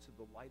come to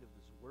the light of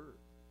His Word.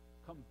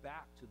 Come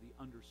back to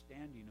the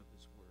understanding of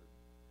His Word.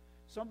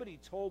 Somebody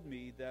told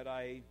me that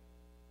I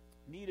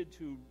needed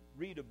to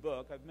read a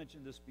book. I've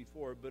mentioned this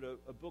before, but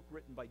a book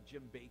written by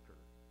Jim Bakker.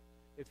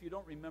 If you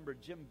don't remember,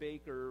 Jim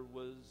Bakker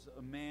was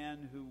a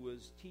man who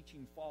was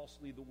teaching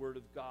falsely the Word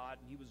of God,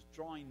 and he was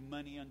drawing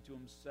money unto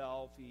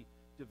himself. He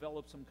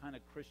developed some kind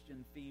of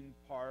Christian theme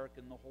park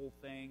and the whole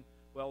thing.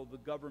 Well, the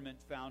government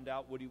found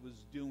out what he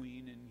was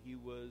doing, and he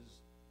was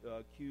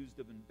accused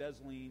of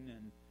embezzling,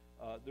 and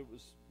there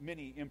was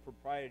many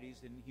improprieties,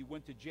 and he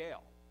went to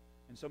jail.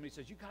 And somebody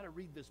says, you got to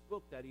read this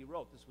book that he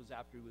wrote. This was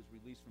after he was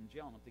released from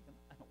jail. And I'm thinking,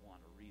 I don't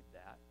want to read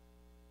that.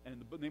 And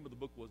the name of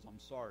the book was I'm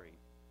Sorry.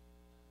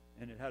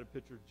 And it had a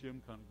picture of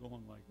Jim kind of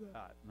going like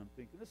that. And I'm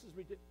thinking, this is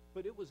ridiculous.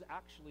 But it was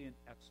actually an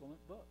excellent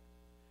book.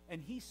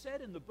 And he said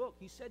in the book,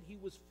 he said he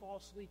was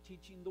falsely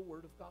teaching the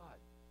Word of God.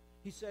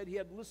 He said he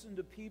had listened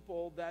to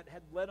people that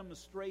had led him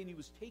astray, and he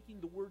was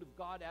taking the Word of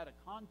God out of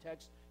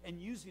context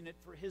and using it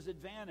for his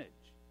advantage.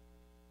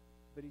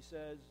 But he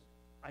says,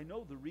 I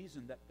know the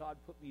reason that God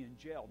put me in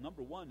jail.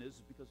 Number one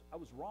is because I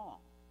was wrong.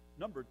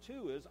 Number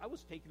two is I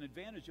was taking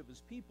advantage of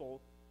his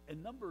people.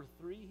 And number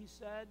three, he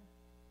said,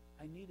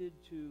 I needed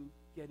to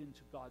get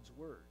into God's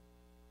Word.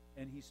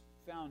 And he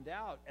found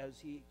out as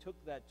he took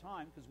that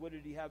time, because what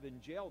did he have in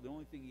jail? The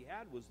only thing he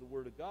had was the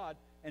Word of God.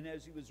 And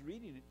as he was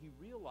reading it, he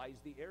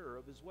realized the error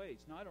of his ways.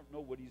 Now, I don't know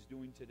what he's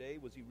doing today.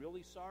 Was he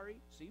really sorry?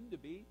 Seemed to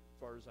be, as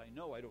far as I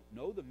know. I don't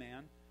know the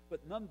man.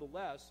 But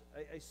nonetheless,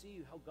 I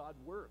see how God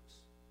works.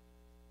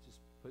 Just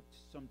put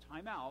some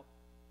time out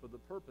for the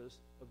purpose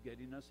of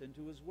getting us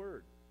into his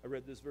Word. I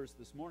read this verse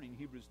this morning,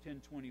 Hebrews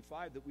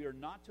 10:25, that we are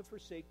not to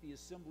forsake the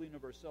assembling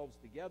of ourselves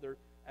together,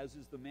 as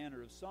is the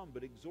manner of some,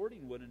 but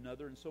exhorting one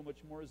another, and so much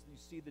more as you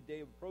see the day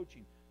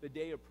approaching. The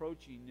day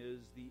approaching is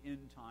the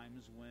end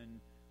times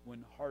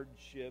when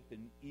hardship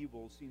and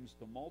evil seems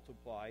to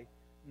multiply,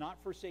 not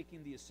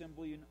forsaking the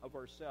assembling of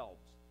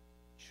ourselves.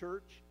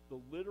 Church, the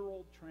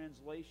literal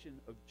translation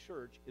of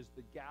church is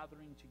the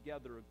gathering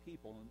together of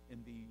people,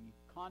 and the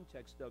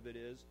context of it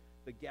is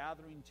the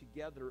gathering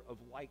together of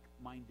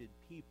like-minded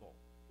people.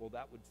 Well,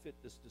 that would fit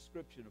this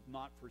description of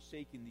not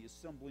forsaking the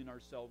assembling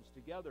ourselves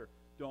together.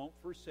 Don't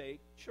forsake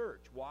church.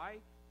 Why?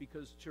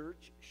 Because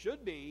church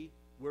should be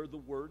where the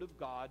Word of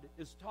God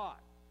is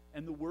taught.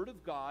 And the Word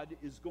of God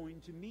is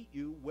going to meet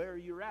you where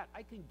you're at.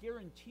 I can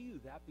guarantee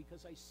you that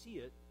because I see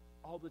it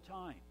all the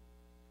time.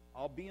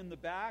 I'll be in the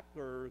back,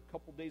 or a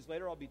couple days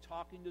later I'll be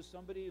talking to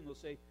somebody and they'll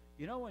say,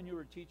 you know when you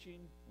were teaching,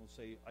 we'll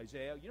say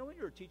Isaiah, you know when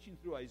you were teaching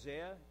through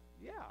Isaiah?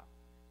 Yeah.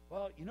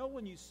 Well, you know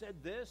when you said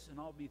this? And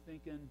I'll be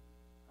thinking,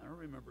 I don't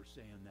remember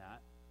saying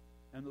that.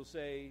 And they'll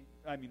say,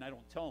 I mean, I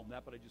don't tell them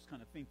that, but I just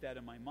kind of think that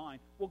in my mind.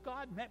 Well,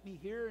 God met me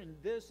here and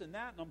this and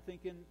that. And I'm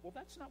thinking, well,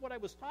 that's not what I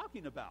was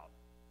talking about.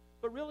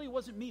 But really, it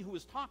wasn't me who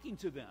was talking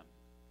to them.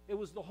 It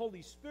was the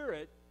Holy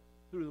Spirit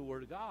through the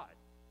Word of God.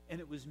 And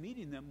it was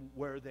meeting them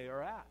where they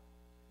are at.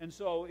 And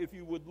so if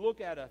you would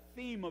look at a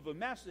theme of a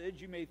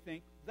message, you may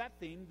think, that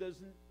theme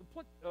doesn't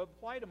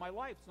apply to my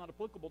life. It's not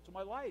applicable to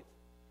my life.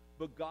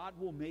 But God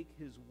will make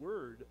his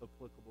Word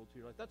applicable to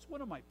your life. That's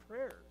one of my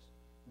prayers.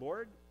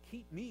 Lord,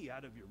 keep me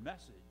out of your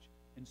message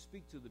and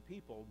speak to the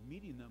people,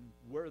 meeting them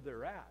where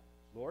they're at.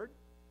 Lord,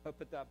 up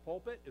at that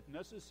pulpit, if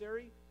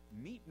necessary,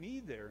 meet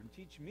me there and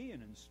teach me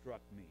and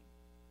instruct me.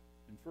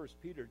 In 1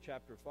 Peter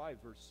chapter 5,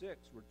 verse 6,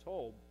 we're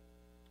told,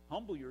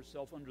 humble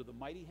yourself under the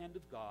mighty hand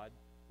of God,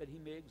 that he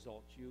may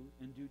exalt you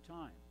in due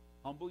time.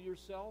 Humble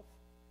yourself,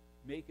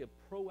 make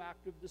a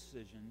proactive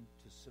decision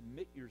to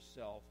submit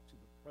yourself to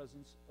the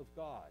presence of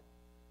God.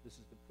 This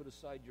is to put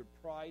aside your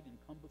pride and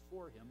come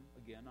before him,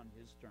 again, on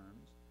his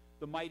terms.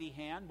 The mighty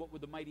hand, what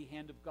would the mighty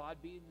hand of God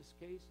be in this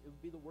case? It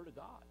would be the Word of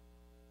God.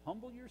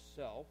 Humble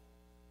yourself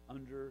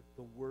under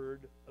the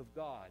Word of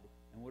God.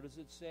 And what does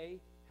it say?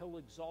 He'll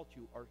exalt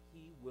you, or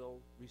he will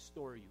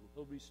restore you.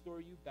 He'll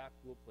restore you back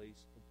to a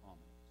place of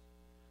prominence.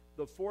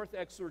 The fourth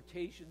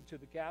exhortation to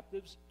the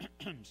captives,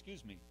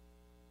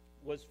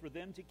 was for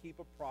them to keep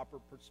a proper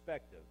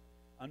perspective.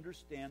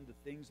 Understand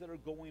the things that are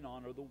going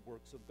on are the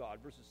works of God.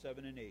 Verses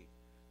 7 and 8.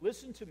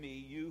 Listen to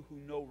me, you who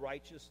know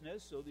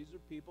righteousness. So these are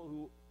people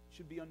who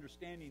should be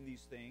understanding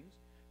these things.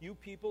 You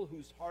people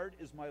whose heart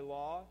is my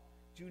law,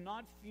 do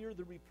not fear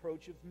the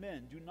reproach of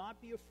men. Do not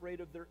be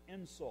afraid of their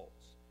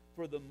insults.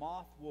 For the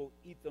moth will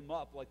eat them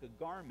up like a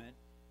garment,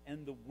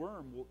 and the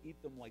worm will eat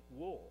them like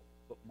wool.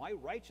 But my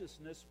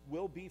righteousness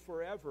will be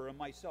forever, and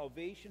my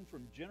salvation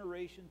from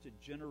generation to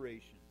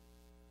generation.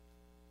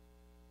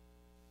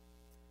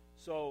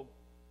 So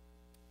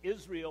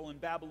Israel in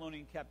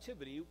Babylonian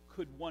captivity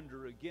could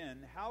wonder again,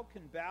 how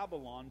can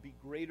Babylon be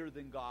greater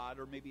than God?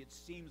 Or maybe it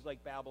seems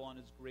like Babylon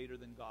is greater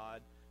than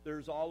God.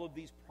 There's all of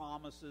these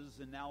promises,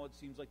 and now it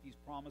seems like these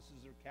promises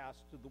are cast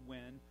to the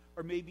wind.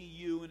 Or maybe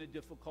you, in a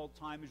difficult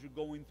time as you're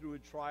going through a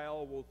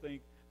trial, will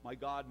think, my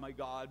God,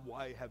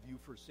 why have you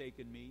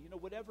forsaken me? You know,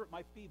 whatever it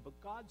might be. But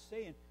God's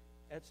saying,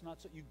 that's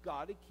not so. You've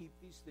got to keep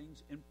these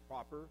things in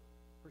proper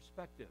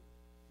perspective.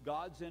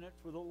 God's in it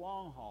for the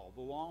long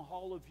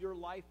haul of your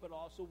life, but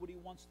also what he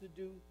wants to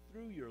do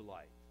through your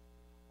life.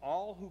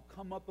 All who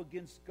come up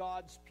against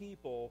God's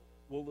people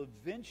will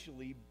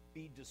eventually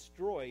be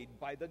destroyed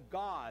by the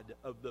God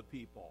of the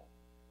people.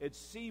 It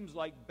seems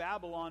like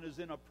Babylon is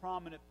in a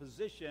prominent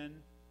position,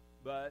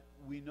 but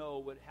we know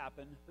what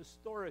happened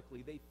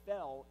historically. They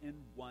fell in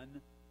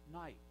one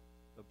night.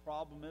 The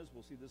problem is,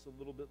 we'll see this a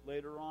little bit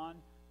later on,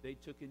 they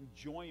took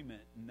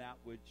enjoyment in that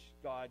which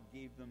God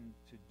gave them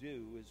to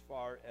do as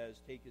far as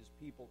take his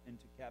people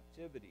into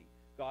captivity.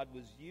 God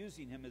was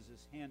using him as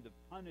his hand of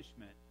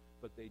punishment,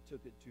 but they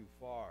took it too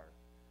far.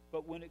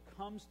 But when it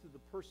comes to the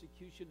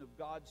persecution of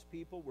God's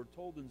people, we're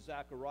told in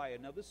Zechariah,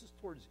 now this is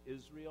towards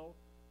Israel,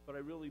 but I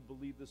really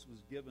believe this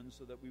was given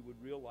so that we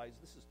would realize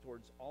this is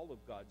towards all of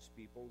God's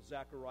people.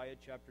 Zechariah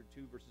chapter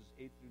 2, verses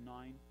 8 through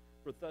 9.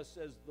 For thus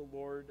says the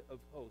Lord of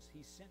hosts,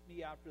 He sent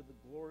me after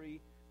the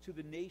glory to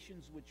the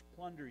nations which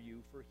plunder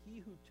you, for he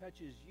who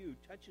touches you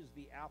touches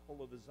the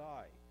apple of his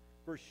eye.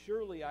 For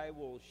surely I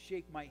will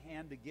shake my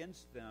hand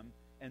against them,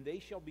 and they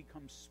shall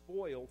become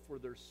spoil for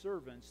their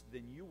servants.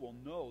 Then you will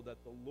know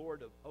that the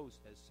Lord of hosts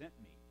has sent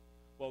me.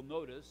 Well,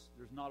 notice,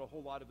 there's not a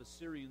whole lot of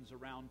Assyrians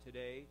around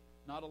today,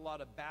 not a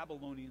lot of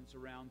Babylonians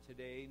around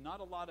today, not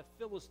a lot of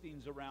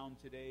Philistines around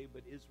today,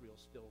 but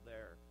Israel's still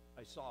there.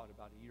 I saw it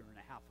about a year and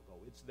a half ago.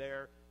 It's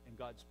there, and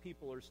God's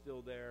people are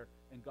still there,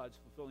 and God's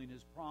fulfilling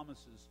his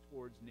promises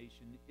towards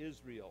nation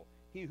Israel.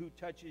 He who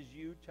touches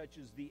you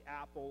touches the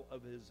apple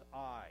of his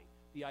eye.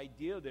 The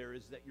idea there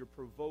is that you're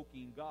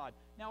provoking God.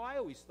 Now, I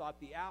always thought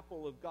the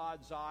apple of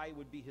God's eye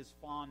would be his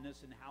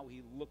fondness and how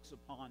he looks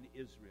upon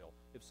Israel.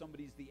 If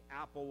somebody's the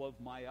apple of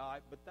my eye,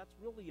 but that's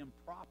really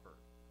improper.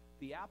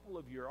 The apple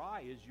of your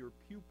eye is your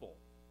pupil.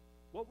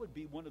 What would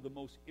be one of the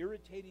most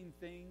irritating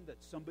things that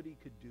somebody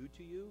could do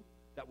to you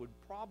that would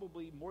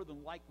probably, more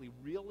than likely,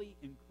 really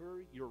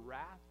incur your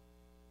wrath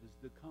is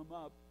to come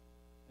up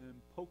and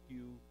poke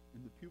you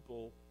in the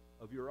pupil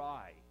of your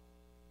eye.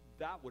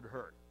 That would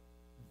hurt.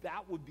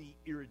 That would be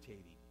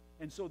irritating.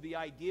 And so the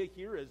idea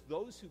here is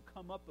those who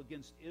come up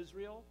against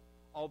Israel,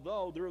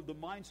 although they're of the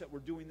mindset we're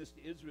doing this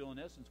to Israel, in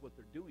essence what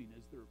they're doing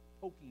is they're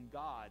poking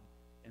God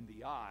in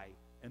the eye,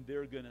 and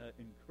they're going to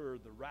incur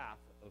the wrath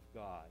of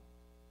God.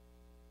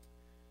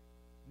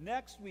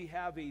 Next, we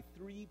have a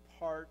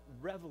three-part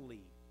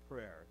reveille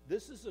prayer.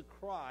 This is a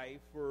cry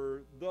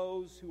for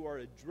those who are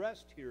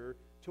addressed here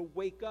to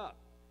wake up.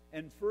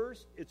 And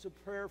first, it's a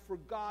prayer for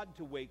God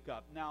to wake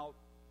up. Now,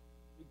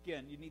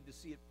 again, you need to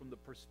see it from the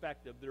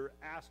perspective. They're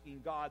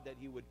asking God that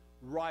he would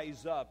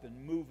rise up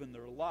and move in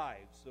their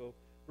lives. So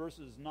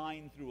verses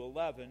 9 through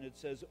 11, it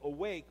says,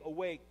 Awake,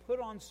 awake, put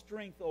on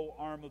strength, O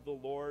arm of the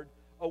Lord.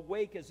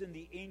 Awake as in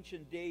the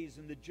ancient days,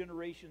 in the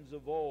generations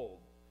of old.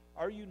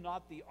 Are you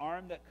not the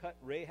arm that cut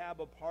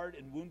Rahab apart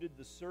and wounded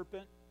the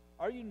serpent?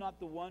 Are you not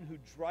the one who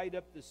dried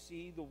up the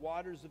sea, the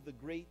waters of the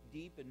great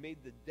deep, and made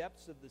the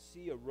depths of the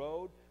sea a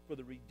road for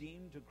the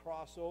redeemed to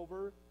cross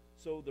over?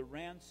 So the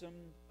ransom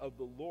of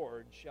the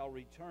Lord shall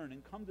return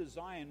and come to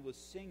Zion with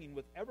singing,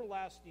 with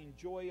everlasting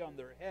joy on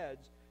their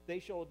heads. They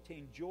shall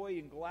obtain joy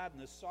and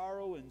gladness.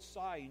 Sorrow and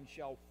sighing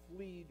shall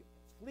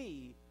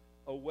flee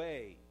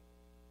away.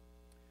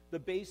 The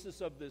basis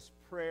of this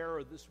prayer,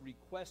 or this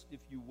request, if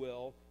you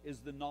will, is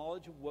the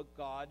knowledge of what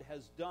God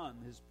has done,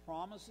 his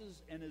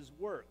promises and his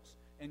works.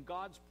 And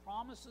God's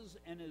promises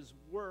and his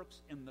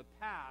works in the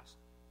past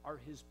are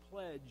his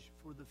pledge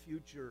for the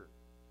future.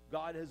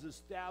 God has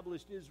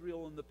established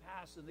Israel in the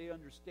past, and they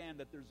understand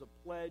that there's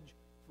a pledge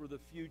for the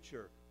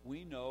future.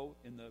 We know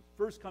in the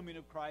first coming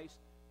of Christ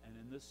and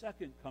in the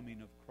second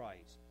coming of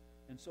Christ.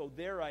 And so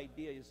their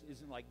idea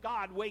isn't like,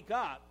 God, wake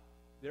up.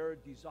 Their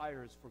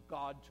desire is for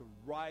God to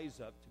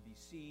rise up, to be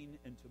seen,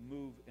 and to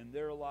move in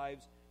their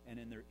lives and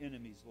in their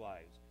enemies'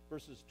 lives.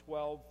 Verses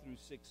 12 through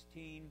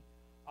 16,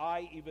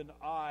 I, even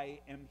I,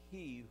 am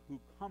he who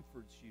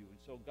comforts you. And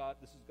so God,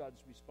 this is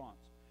God's response.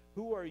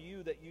 Who are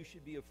you that you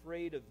should be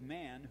afraid of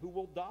man who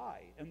will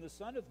die, and the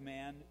Son of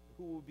Man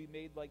who will be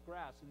made like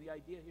grass? And the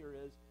idea here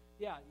is,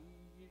 yeah,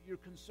 you're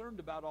concerned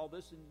about all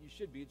this, and you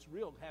should be. It's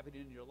real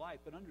happening in your life.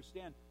 But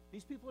understand,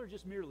 these people are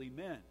just merely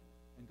men.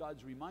 And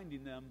God's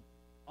reminding them,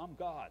 I'm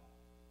God.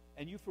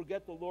 And you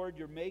forget the Lord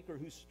your Maker,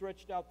 who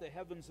stretched out the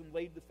heavens and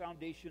laid the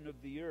foundation of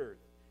the earth.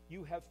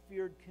 You have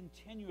feared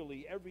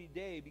continually every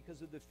day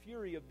because of the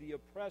fury of the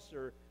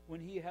oppressor when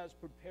he has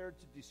prepared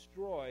to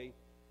destroy.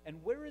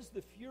 And where is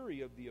the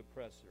fury of the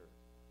oppressor?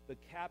 The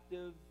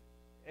captive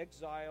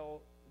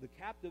exile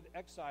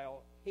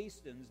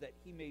hastens that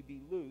he may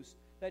be loose,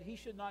 that he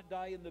should not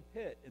die in the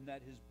pit, and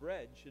that his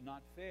bread should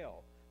not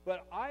fail.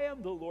 But I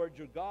am the Lord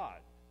your God,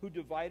 who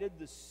divided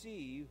the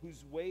sea,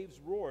 whose waves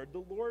roared.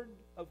 The Lord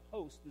of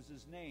hosts is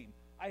his name.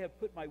 I have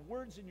put my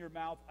words in your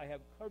mouth. I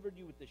have covered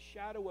you with the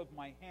shadow of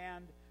my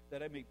hand,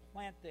 that I may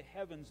plant the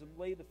heavens and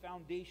lay the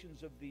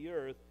foundations of the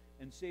earth,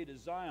 and say to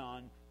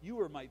Zion,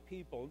 you are my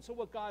people. And so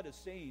what God is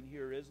saying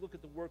here is, look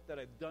at the work that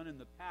I've done in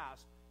the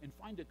past and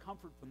find a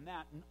comfort from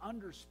that, and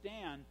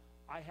understand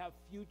I have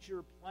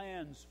future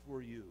plans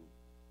for you.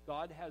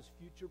 God has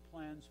future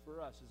plans for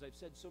us. As I've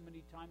said so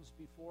many times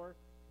before,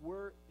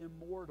 we're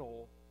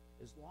immortal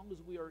as long as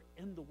we are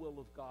in the will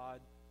of God,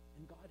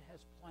 and God has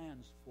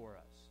plans for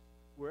us.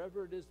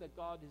 Wherever it is that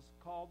God has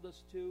called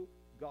us to,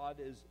 God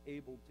is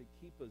able to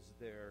keep us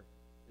there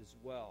as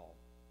well.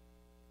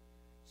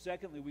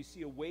 Secondly, we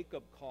see a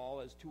wake-up call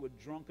as to a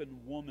drunken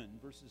woman,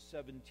 verses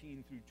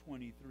 17 through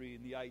 23,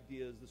 and the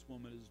idea is this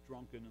woman is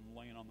drunken and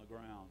laying on the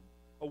ground.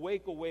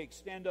 Awake, awake,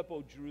 stand up,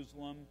 O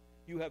Jerusalem.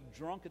 You have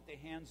drunk at the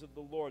hands of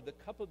the Lord the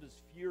cup of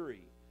his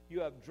fury.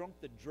 You have drunk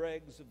the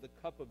dregs of the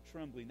cup of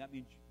trembling. That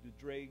means the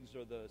dregs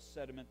are the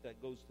sediment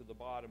that goes to the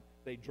bottom.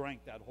 They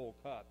drank that whole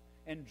cup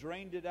and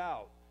drained it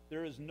out.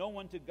 There is no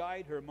one to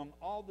guide her among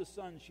all the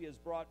sons she has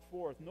brought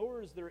forth,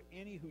 nor is there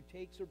any who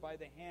takes her by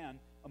the hand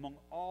among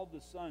all the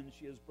sons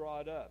she has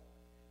brought up.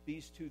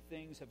 These two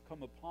things have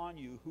come upon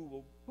you.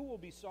 Who will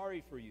be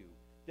sorry for you?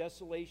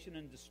 Desolation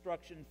and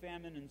destruction,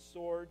 famine and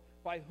sword.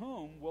 By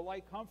whom will I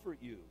comfort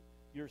you?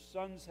 Your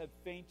sons have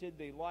fainted.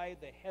 They lie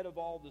at the head of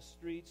all the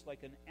streets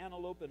like an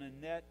antelope in a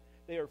net.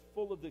 They are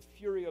full of the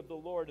fury of the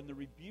Lord and the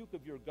rebuke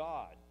of your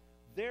God.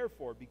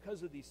 Therefore,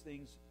 because of these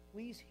things,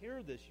 please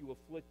hear this, you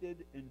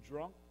afflicted and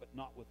drunk, but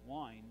not with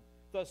wine.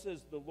 Thus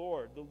says the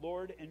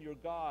Lord and your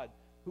God,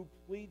 who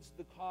pleads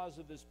the cause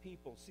of his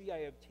people. See, I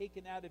have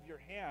taken out of your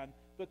hand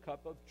the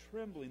cup of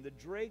trembling, the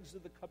dregs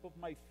of the cup of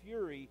my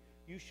fury.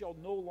 You shall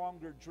no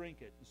longer drink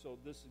it. And so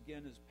this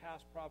again is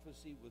past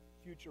prophecy with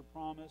future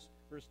promise.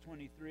 Verse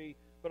 23,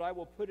 but I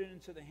will put it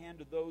into the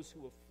hand of those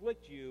who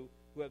afflict you,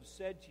 who have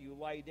said to you,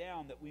 lie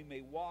down, that we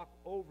may walk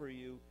over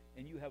you,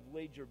 and you have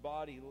laid your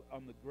body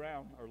on the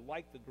ground, or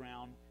like the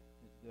ground.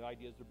 The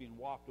idea is they're being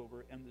walked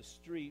over, and the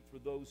street for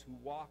those who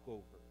walk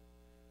over.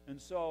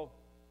 And so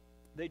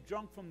they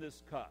drunk from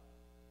this cup.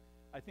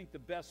 I think the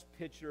best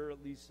picture,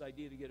 at least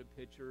idea to get a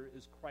picture,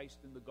 is Christ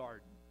in the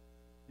garden.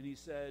 And he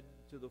said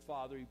to the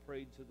Father, he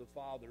prayed to the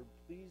Father,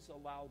 please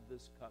allow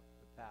this cup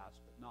to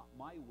pass, but not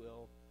my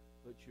will,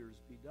 but yours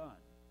be done.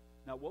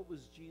 Now, what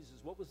was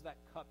that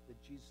cup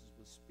that Jesus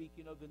was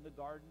speaking of in the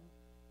garden?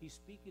 He's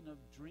speaking of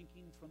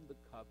drinking from the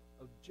cup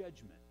of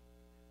judgment.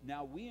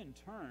 Now, we in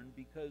turn,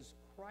 because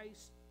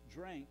Christ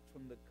drank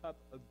from the cup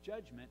of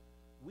judgment,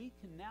 we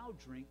can now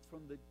drink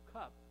from the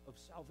cup of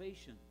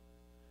salvation.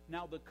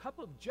 Now, the cup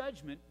of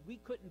judgment, we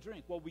couldn't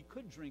drink. Well, we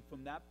could drink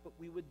from that, but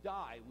we would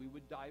die. We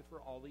would die for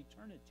all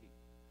eternity.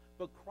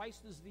 But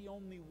Christ is the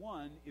only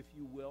one, if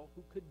you will,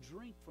 who could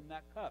drink from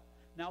that cup.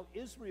 Now,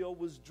 Israel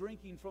was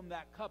drinking from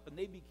that cup, and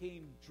they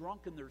became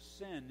drunk in their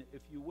sin,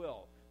 if you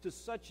will, to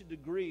such a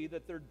degree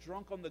that they're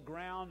drunk on the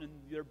ground and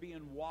they're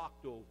being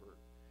walked over.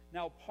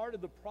 Now, part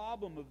of the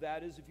problem of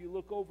that is if you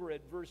look over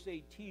at verse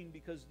 18,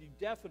 because you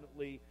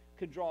definitely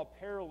can draw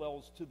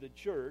parallels to the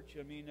church.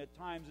 I mean, at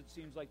times it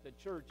seems like the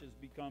church has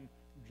become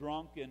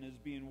drunk and is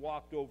being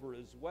walked over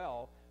as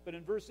well. But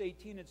in verse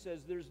 18 it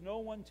says, there's no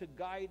one to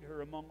guide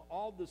her among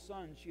all the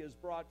sons she has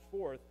brought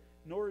forth,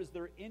 nor is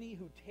there any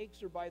who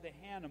takes her by the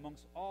hand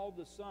amongst all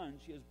the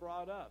sons she has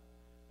brought up.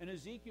 In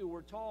Ezekiel,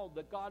 we're told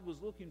that God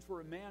was looking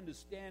for a man to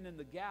stand in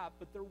the gap,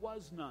 but there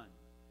was none.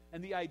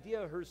 And the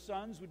idea her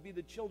sons would be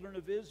the children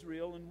of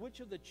Israel, and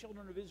which of the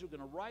children of Israel are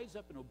going to rise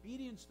up in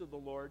obedience to the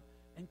Lord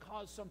and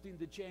cause something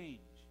to change?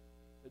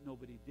 But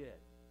nobody did.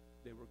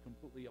 They were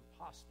completely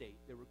apostate.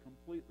 They were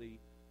completely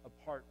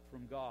apart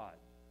from God.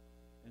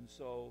 And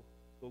so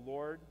the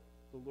Lord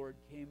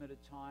came at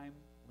a time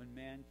when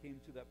man came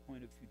to that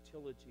point of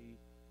futility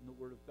in the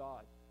Word of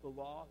God. The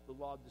law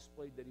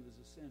displayed that he was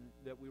a sin,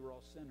 that we were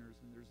all sinners,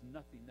 and there's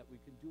nothing that we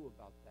can do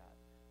about that.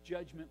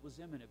 Judgment was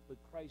imminent, but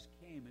Christ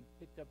came and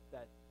picked up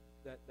that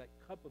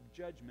cup of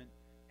judgment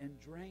and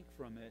drank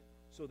from it,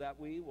 so that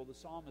the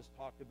psalmist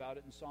talked about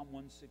it in Psalm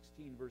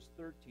 116, verse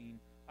 13,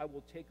 I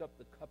will take up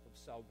the cup of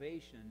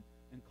salvation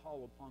and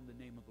call upon the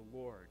name of the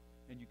Lord.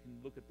 And you can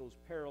look at those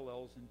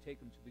parallels and take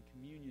them to the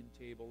communion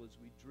table as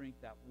we drink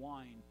that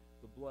wine,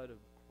 the blood of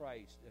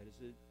Christ. As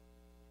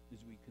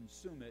we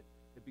consume it,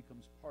 it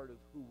becomes part of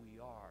who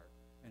we are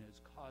and has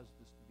caused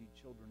us to be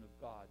children of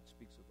God. It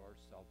speaks of our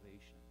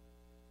salvation.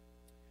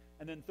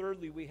 And then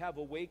thirdly, we have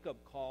a wake-up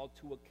call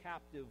to a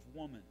captive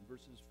woman,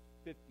 verses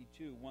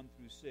 52, 1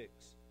 through 6.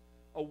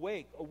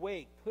 Awake,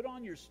 awake, put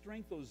on your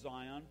strength, O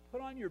Zion, put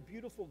on your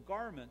beautiful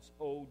garments,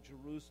 O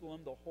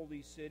Jerusalem, the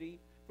holy city,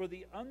 for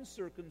the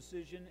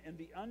uncircumcision and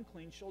the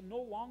unclean shall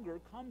no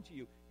longer come to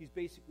you. He's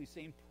basically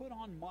saying, put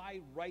on my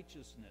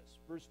righteousness.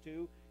 Verse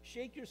 2,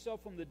 shake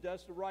yourself from the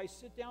dust, arise,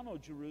 sit down, O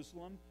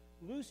Jerusalem,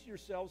 loose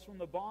yourselves from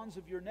the bonds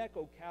of your neck,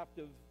 O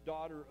captive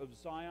daughter of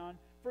Zion,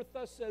 for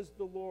thus says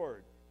the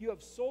Lord, you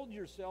have sold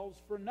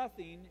yourselves for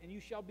nothing, and you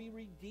shall be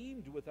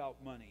redeemed without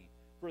money.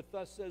 For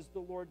thus says the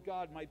Lord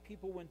God, my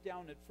people went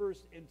down at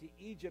first into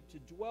Egypt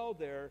to dwell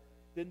there,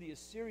 then the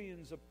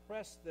Assyrians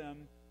oppressed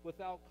them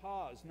without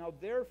cause. Now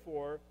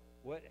therefore,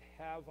 what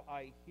have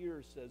I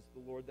here, says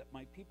the Lord, that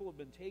my people have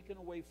been taken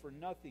away for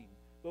nothing.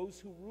 Those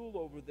who rule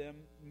over them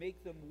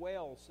make them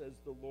wail, says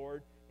the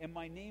Lord, and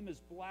my name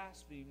is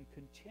blasphemed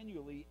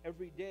continually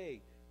every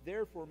day.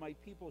 Therefore my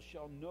people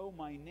shall know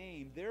my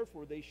name.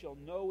 Therefore they shall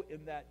know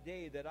in that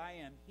day that I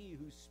am he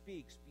who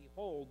speaks.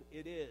 Behold,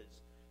 it is.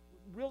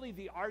 Really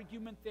the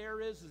argument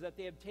there is that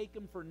they have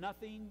taken for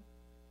nothing.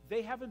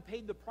 They haven't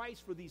paid the price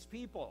for these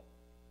people.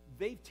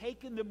 They've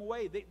taken them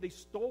away. They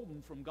stole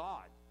them from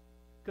God.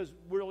 Because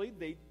really,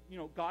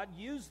 God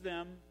used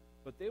them,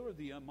 but they were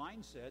the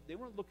mindset. They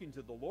weren't looking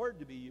to the Lord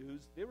to be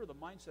used. They were the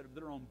mindset of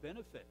their own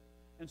benefit.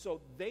 And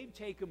so they've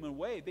taken them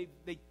away.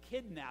 They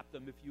kidnapped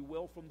them, if you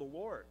will, from the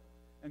Lord.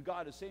 And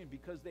God is saying,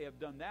 because they have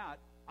done that,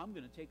 I'm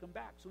going to take them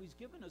back. So he's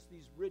given us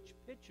these rich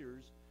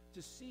pictures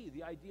to see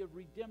the idea of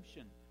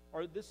redemption.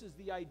 Or this is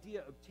the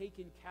idea of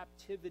taking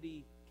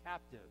captivity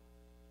captive.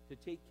 To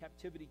take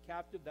captivity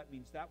captive, that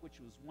means that which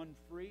was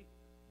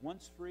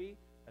once free,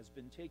 has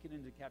been taken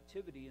into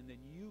captivity, and then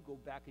you go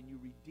back and you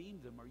redeem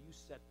them, or you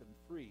set them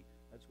free.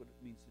 That's what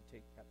it means to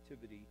take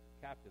captivity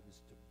captive, is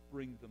to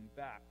bring them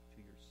back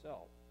to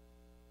yourself.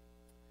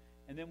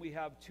 And then we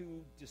have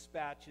two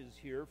dispatches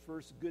here.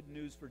 First, good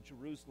news for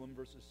Jerusalem,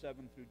 verses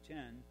 7 through 10.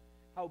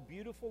 How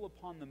beautiful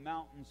upon the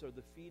mountains are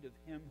the feet of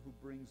him who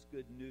brings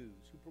good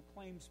news, who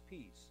proclaims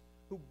peace,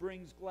 who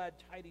brings glad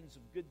tidings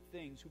of good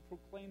things, who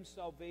proclaims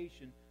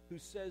salvation, who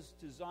says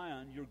to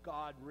Zion, your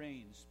God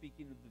reigns,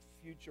 speaking of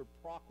the future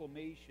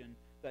proclamation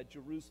that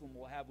Jerusalem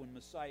will have when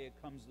Messiah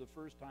comes the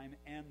first time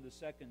and the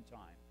second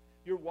time.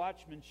 Your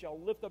watchmen shall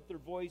lift up their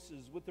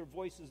voices, with their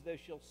voices they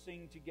shall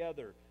sing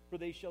together, for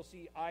they shall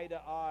see eye to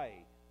eye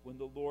when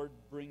the Lord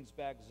brings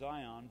back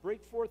Zion.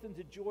 Break forth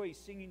into joy,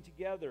 singing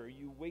together,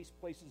 you waste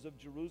places of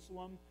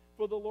Jerusalem,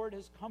 for the Lord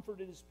has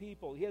comforted his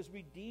people. He has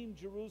redeemed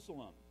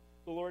Jerusalem.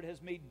 The Lord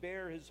has made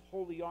bare his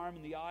holy arm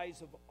in the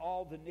eyes of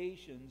all the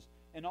nations,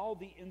 and all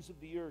the ends of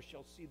the earth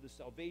shall see the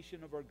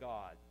salvation of our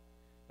God.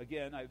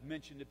 Again, I've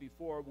mentioned it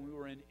before when we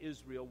were in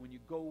Israel. When you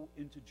go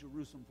into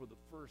Jerusalem for the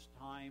first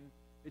time,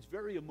 it's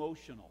very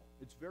emotional.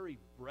 It's very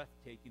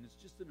breathtaking.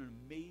 It's just an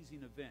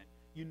amazing event.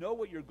 You know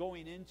what you're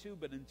going into,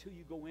 but until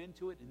you go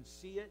into it and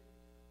see it,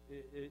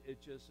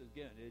 it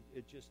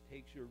just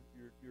takes your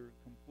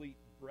complete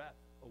breath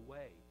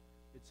away.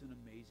 It's an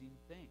amazing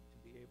thing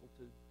to be able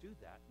to do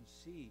that and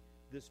see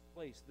this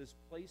place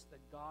that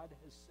God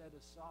has set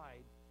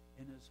aside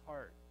in his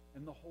heart.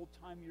 And the whole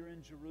time you're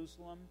in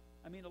Jerusalem,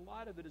 I mean, a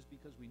lot of it is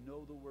because we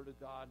know the Word of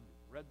God,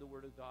 we've read the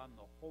Word of God and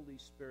the Holy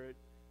Spirit,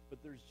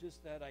 but there's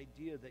just that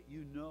idea that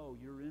you know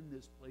you're in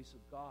this place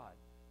of God.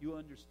 You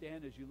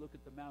understand as you look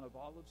at the Mount of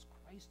Olives,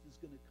 Christ is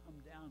going to come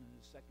down in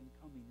his second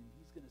coming, and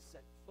he's going to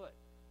set foot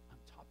on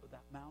top of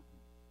that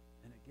mountain.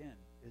 And again,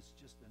 it's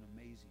just an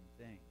amazing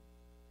thing.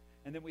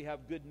 And then we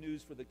have good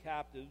news for the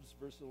captives,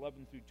 verse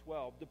 11 through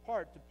 12.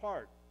 Depart,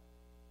 depart.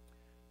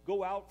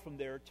 Go out from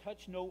there,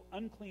 touch no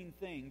unclean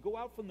thing. Go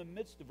out from the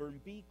midst of her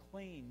and be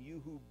clean,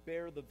 you who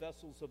bear the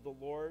vessels of the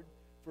Lord.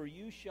 For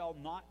you shall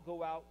not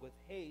go out with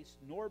haste,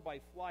 nor by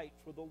flight,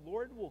 for the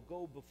Lord will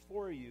go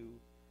before you,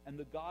 and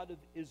the God of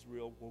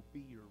Israel will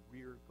be your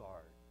rear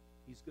guard.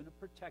 He's going to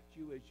protect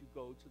you as you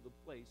go to the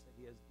place that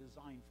he has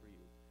designed for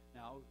you.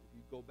 Now, if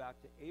you go back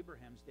to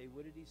Abraham's day,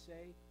 what did he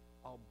say?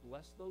 I'll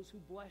bless those who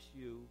bless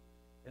you,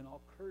 and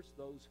I'll curse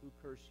those who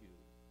curse you.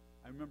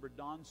 I remember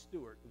Don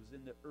Stewart, who was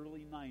in the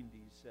early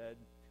 90s, said,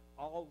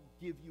 I'll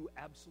give you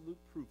absolute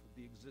proof of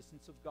the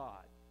existence of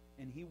God.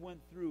 And he went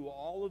through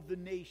all of the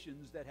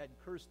nations that had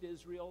cursed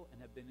Israel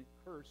and have been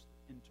cursed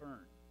in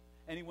turn.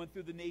 And he went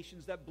through the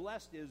nations that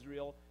blessed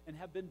Israel and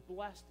have been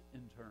blessed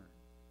in turn.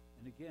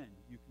 And again,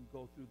 you can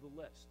go through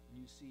the list,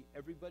 and you see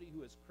everybody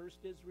who has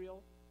cursed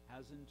Israel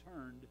has in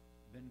turn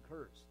been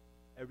cursed.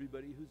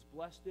 Everybody who's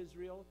blessed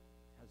Israel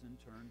has in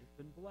turn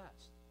been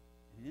blessed.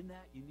 And in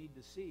that, you need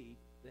to see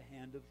the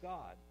hand of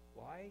God.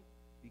 Why?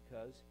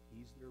 Because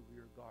he's their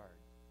rear guard.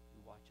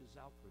 He watches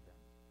out for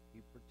them.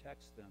 He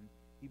protects them.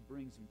 He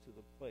brings them to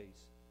the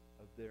place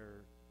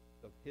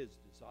of his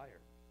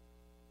desire.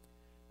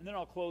 And then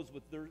I'll close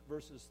with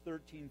verses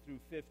 13 through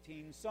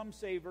 15. Some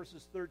say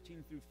verses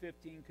 13 through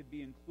 15 could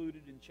be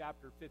included in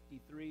chapter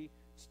 53.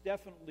 It's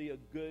definitely a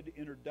good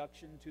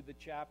introduction to the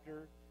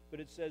chapter. But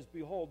it says,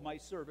 behold, my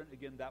servant,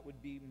 again, that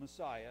would be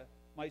Messiah,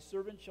 my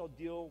servant shall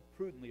deal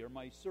prudently, or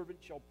my servant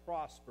shall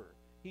prosper.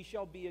 He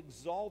shall be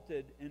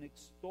exalted and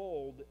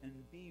extolled and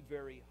be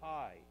very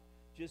high.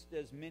 Just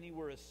as many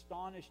were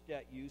astonished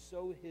at you,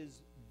 so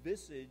his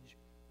visage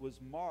was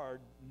marred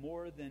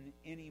more than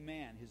any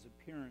man. His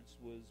appearance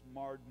was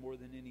marred more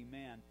than any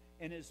man,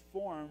 and his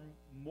form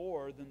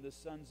more than the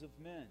sons of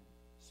men.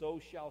 So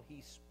shall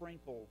he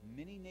sprinkle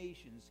many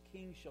nations.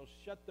 Kings shall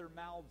shut their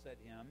mouths at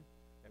him.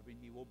 Every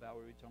knee will bow,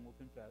 every tongue will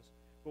confess.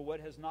 For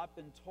what has not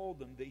been told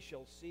them, they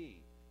shall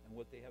see, and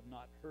what they have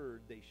not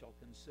heard, they shall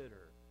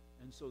consider.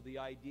 And so the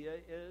idea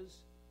is,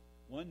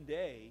 one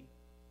day,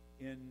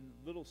 in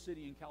a little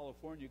city in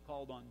California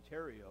called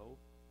Ontario,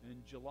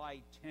 in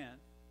July 10th,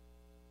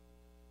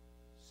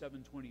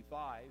 7:25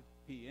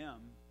 p.m.,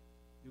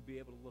 you'll be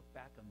able to look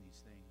back on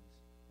these things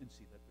and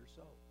see that they're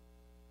so.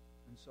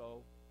 And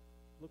so,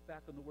 look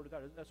back on the Word of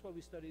God. That's why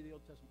we study the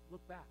Old Testament.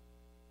 Look back,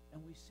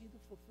 and we see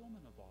the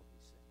fulfillment of all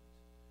these things.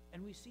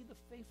 And we see the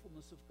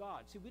faithfulness of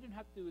God. See, we didn't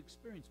have to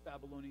experience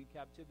Babylonian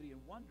captivity and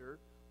wonder.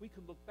 We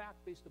can look back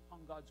based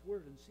upon God's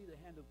Word and see the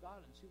hand of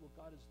God and see what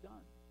God has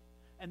done.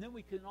 And then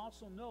we can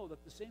also know that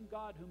the same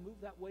God who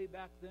moved that way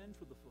back then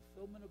for the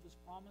fulfillment of his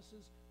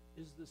promises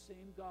is the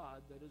same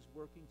God that is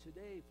working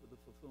today for the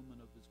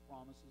fulfillment of his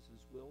promises,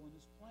 his will, and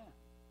his plan.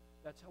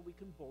 That's how we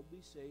can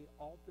boldly say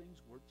all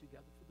things work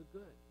together for the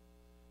good.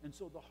 And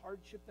so the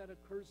hardship that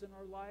occurs in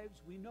our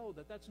lives, we know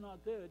that that's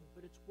not good,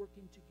 but it's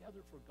working together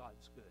for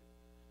God's good.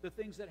 The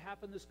things that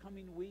happen this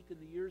coming week and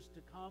the years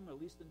to come, at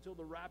least until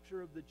the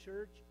rapture of the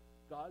church,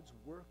 God's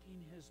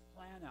working his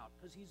plan out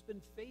because he's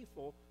been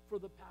faithful for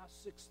the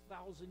past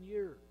 6,000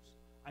 years.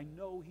 I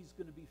know he's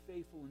going to be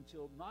faithful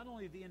until not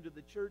only the end of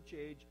the church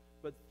age,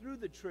 but through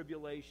the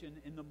tribulation,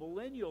 in the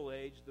millennial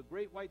age, the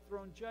great white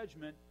throne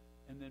judgment,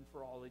 and then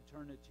for all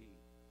eternity.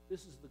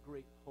 This is the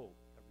great hope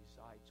that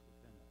resides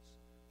within us.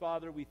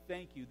 Father, we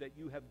thank you that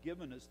you have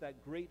given us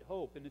that great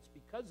hope, and it's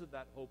because of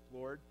that hope,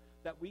 Lord,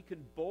 that we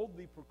can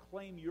boldly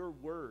proclaim your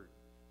word.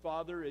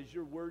 Father, as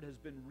your word has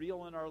been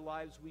real in our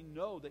lives, we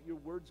know that your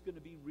word's going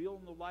to be real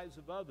in the lives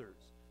of others.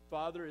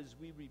 Father, as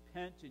we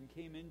repent and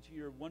came into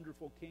your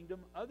wonderful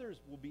kingdom,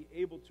 others will be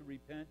able to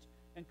repent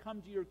and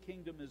come to your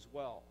kingdom as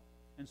well.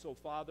 And so,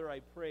 Father, I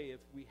pray if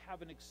we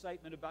have an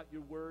excitement about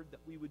your word, that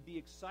we would be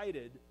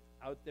excited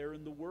out there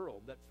in the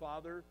world. That,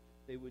 Father,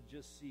 they would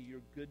just see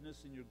your goodness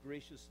and your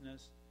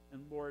graciousness.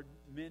 And, Lord,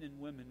 men and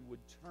women would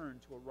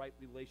turn to a right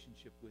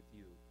relationship with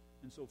you.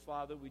 And so,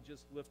 Father, we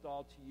just lift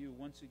all to you.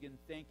 Once again,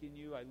 thanking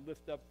you. I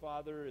lift up,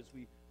 Father, as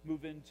we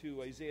move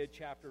into Isaiah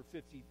chapter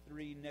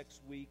 53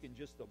 next week, and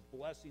just the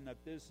blessing that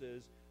this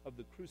is of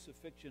the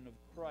crucifixion of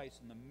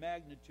Christ and the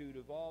magnitude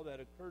of all that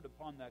occurred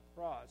upon that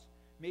cross.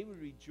 May we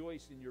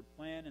rejoice in your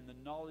plan and the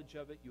knowledge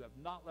of it. You have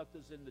not left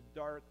us in the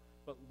dark,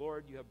 but,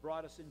 Lord, you have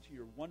brought us into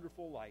your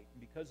wonderful light.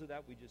 And because of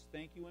that, we just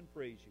thank you and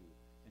praise you.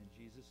 In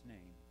Jesus'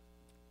 name,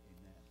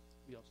 amen.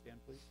 We all stand,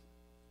 please.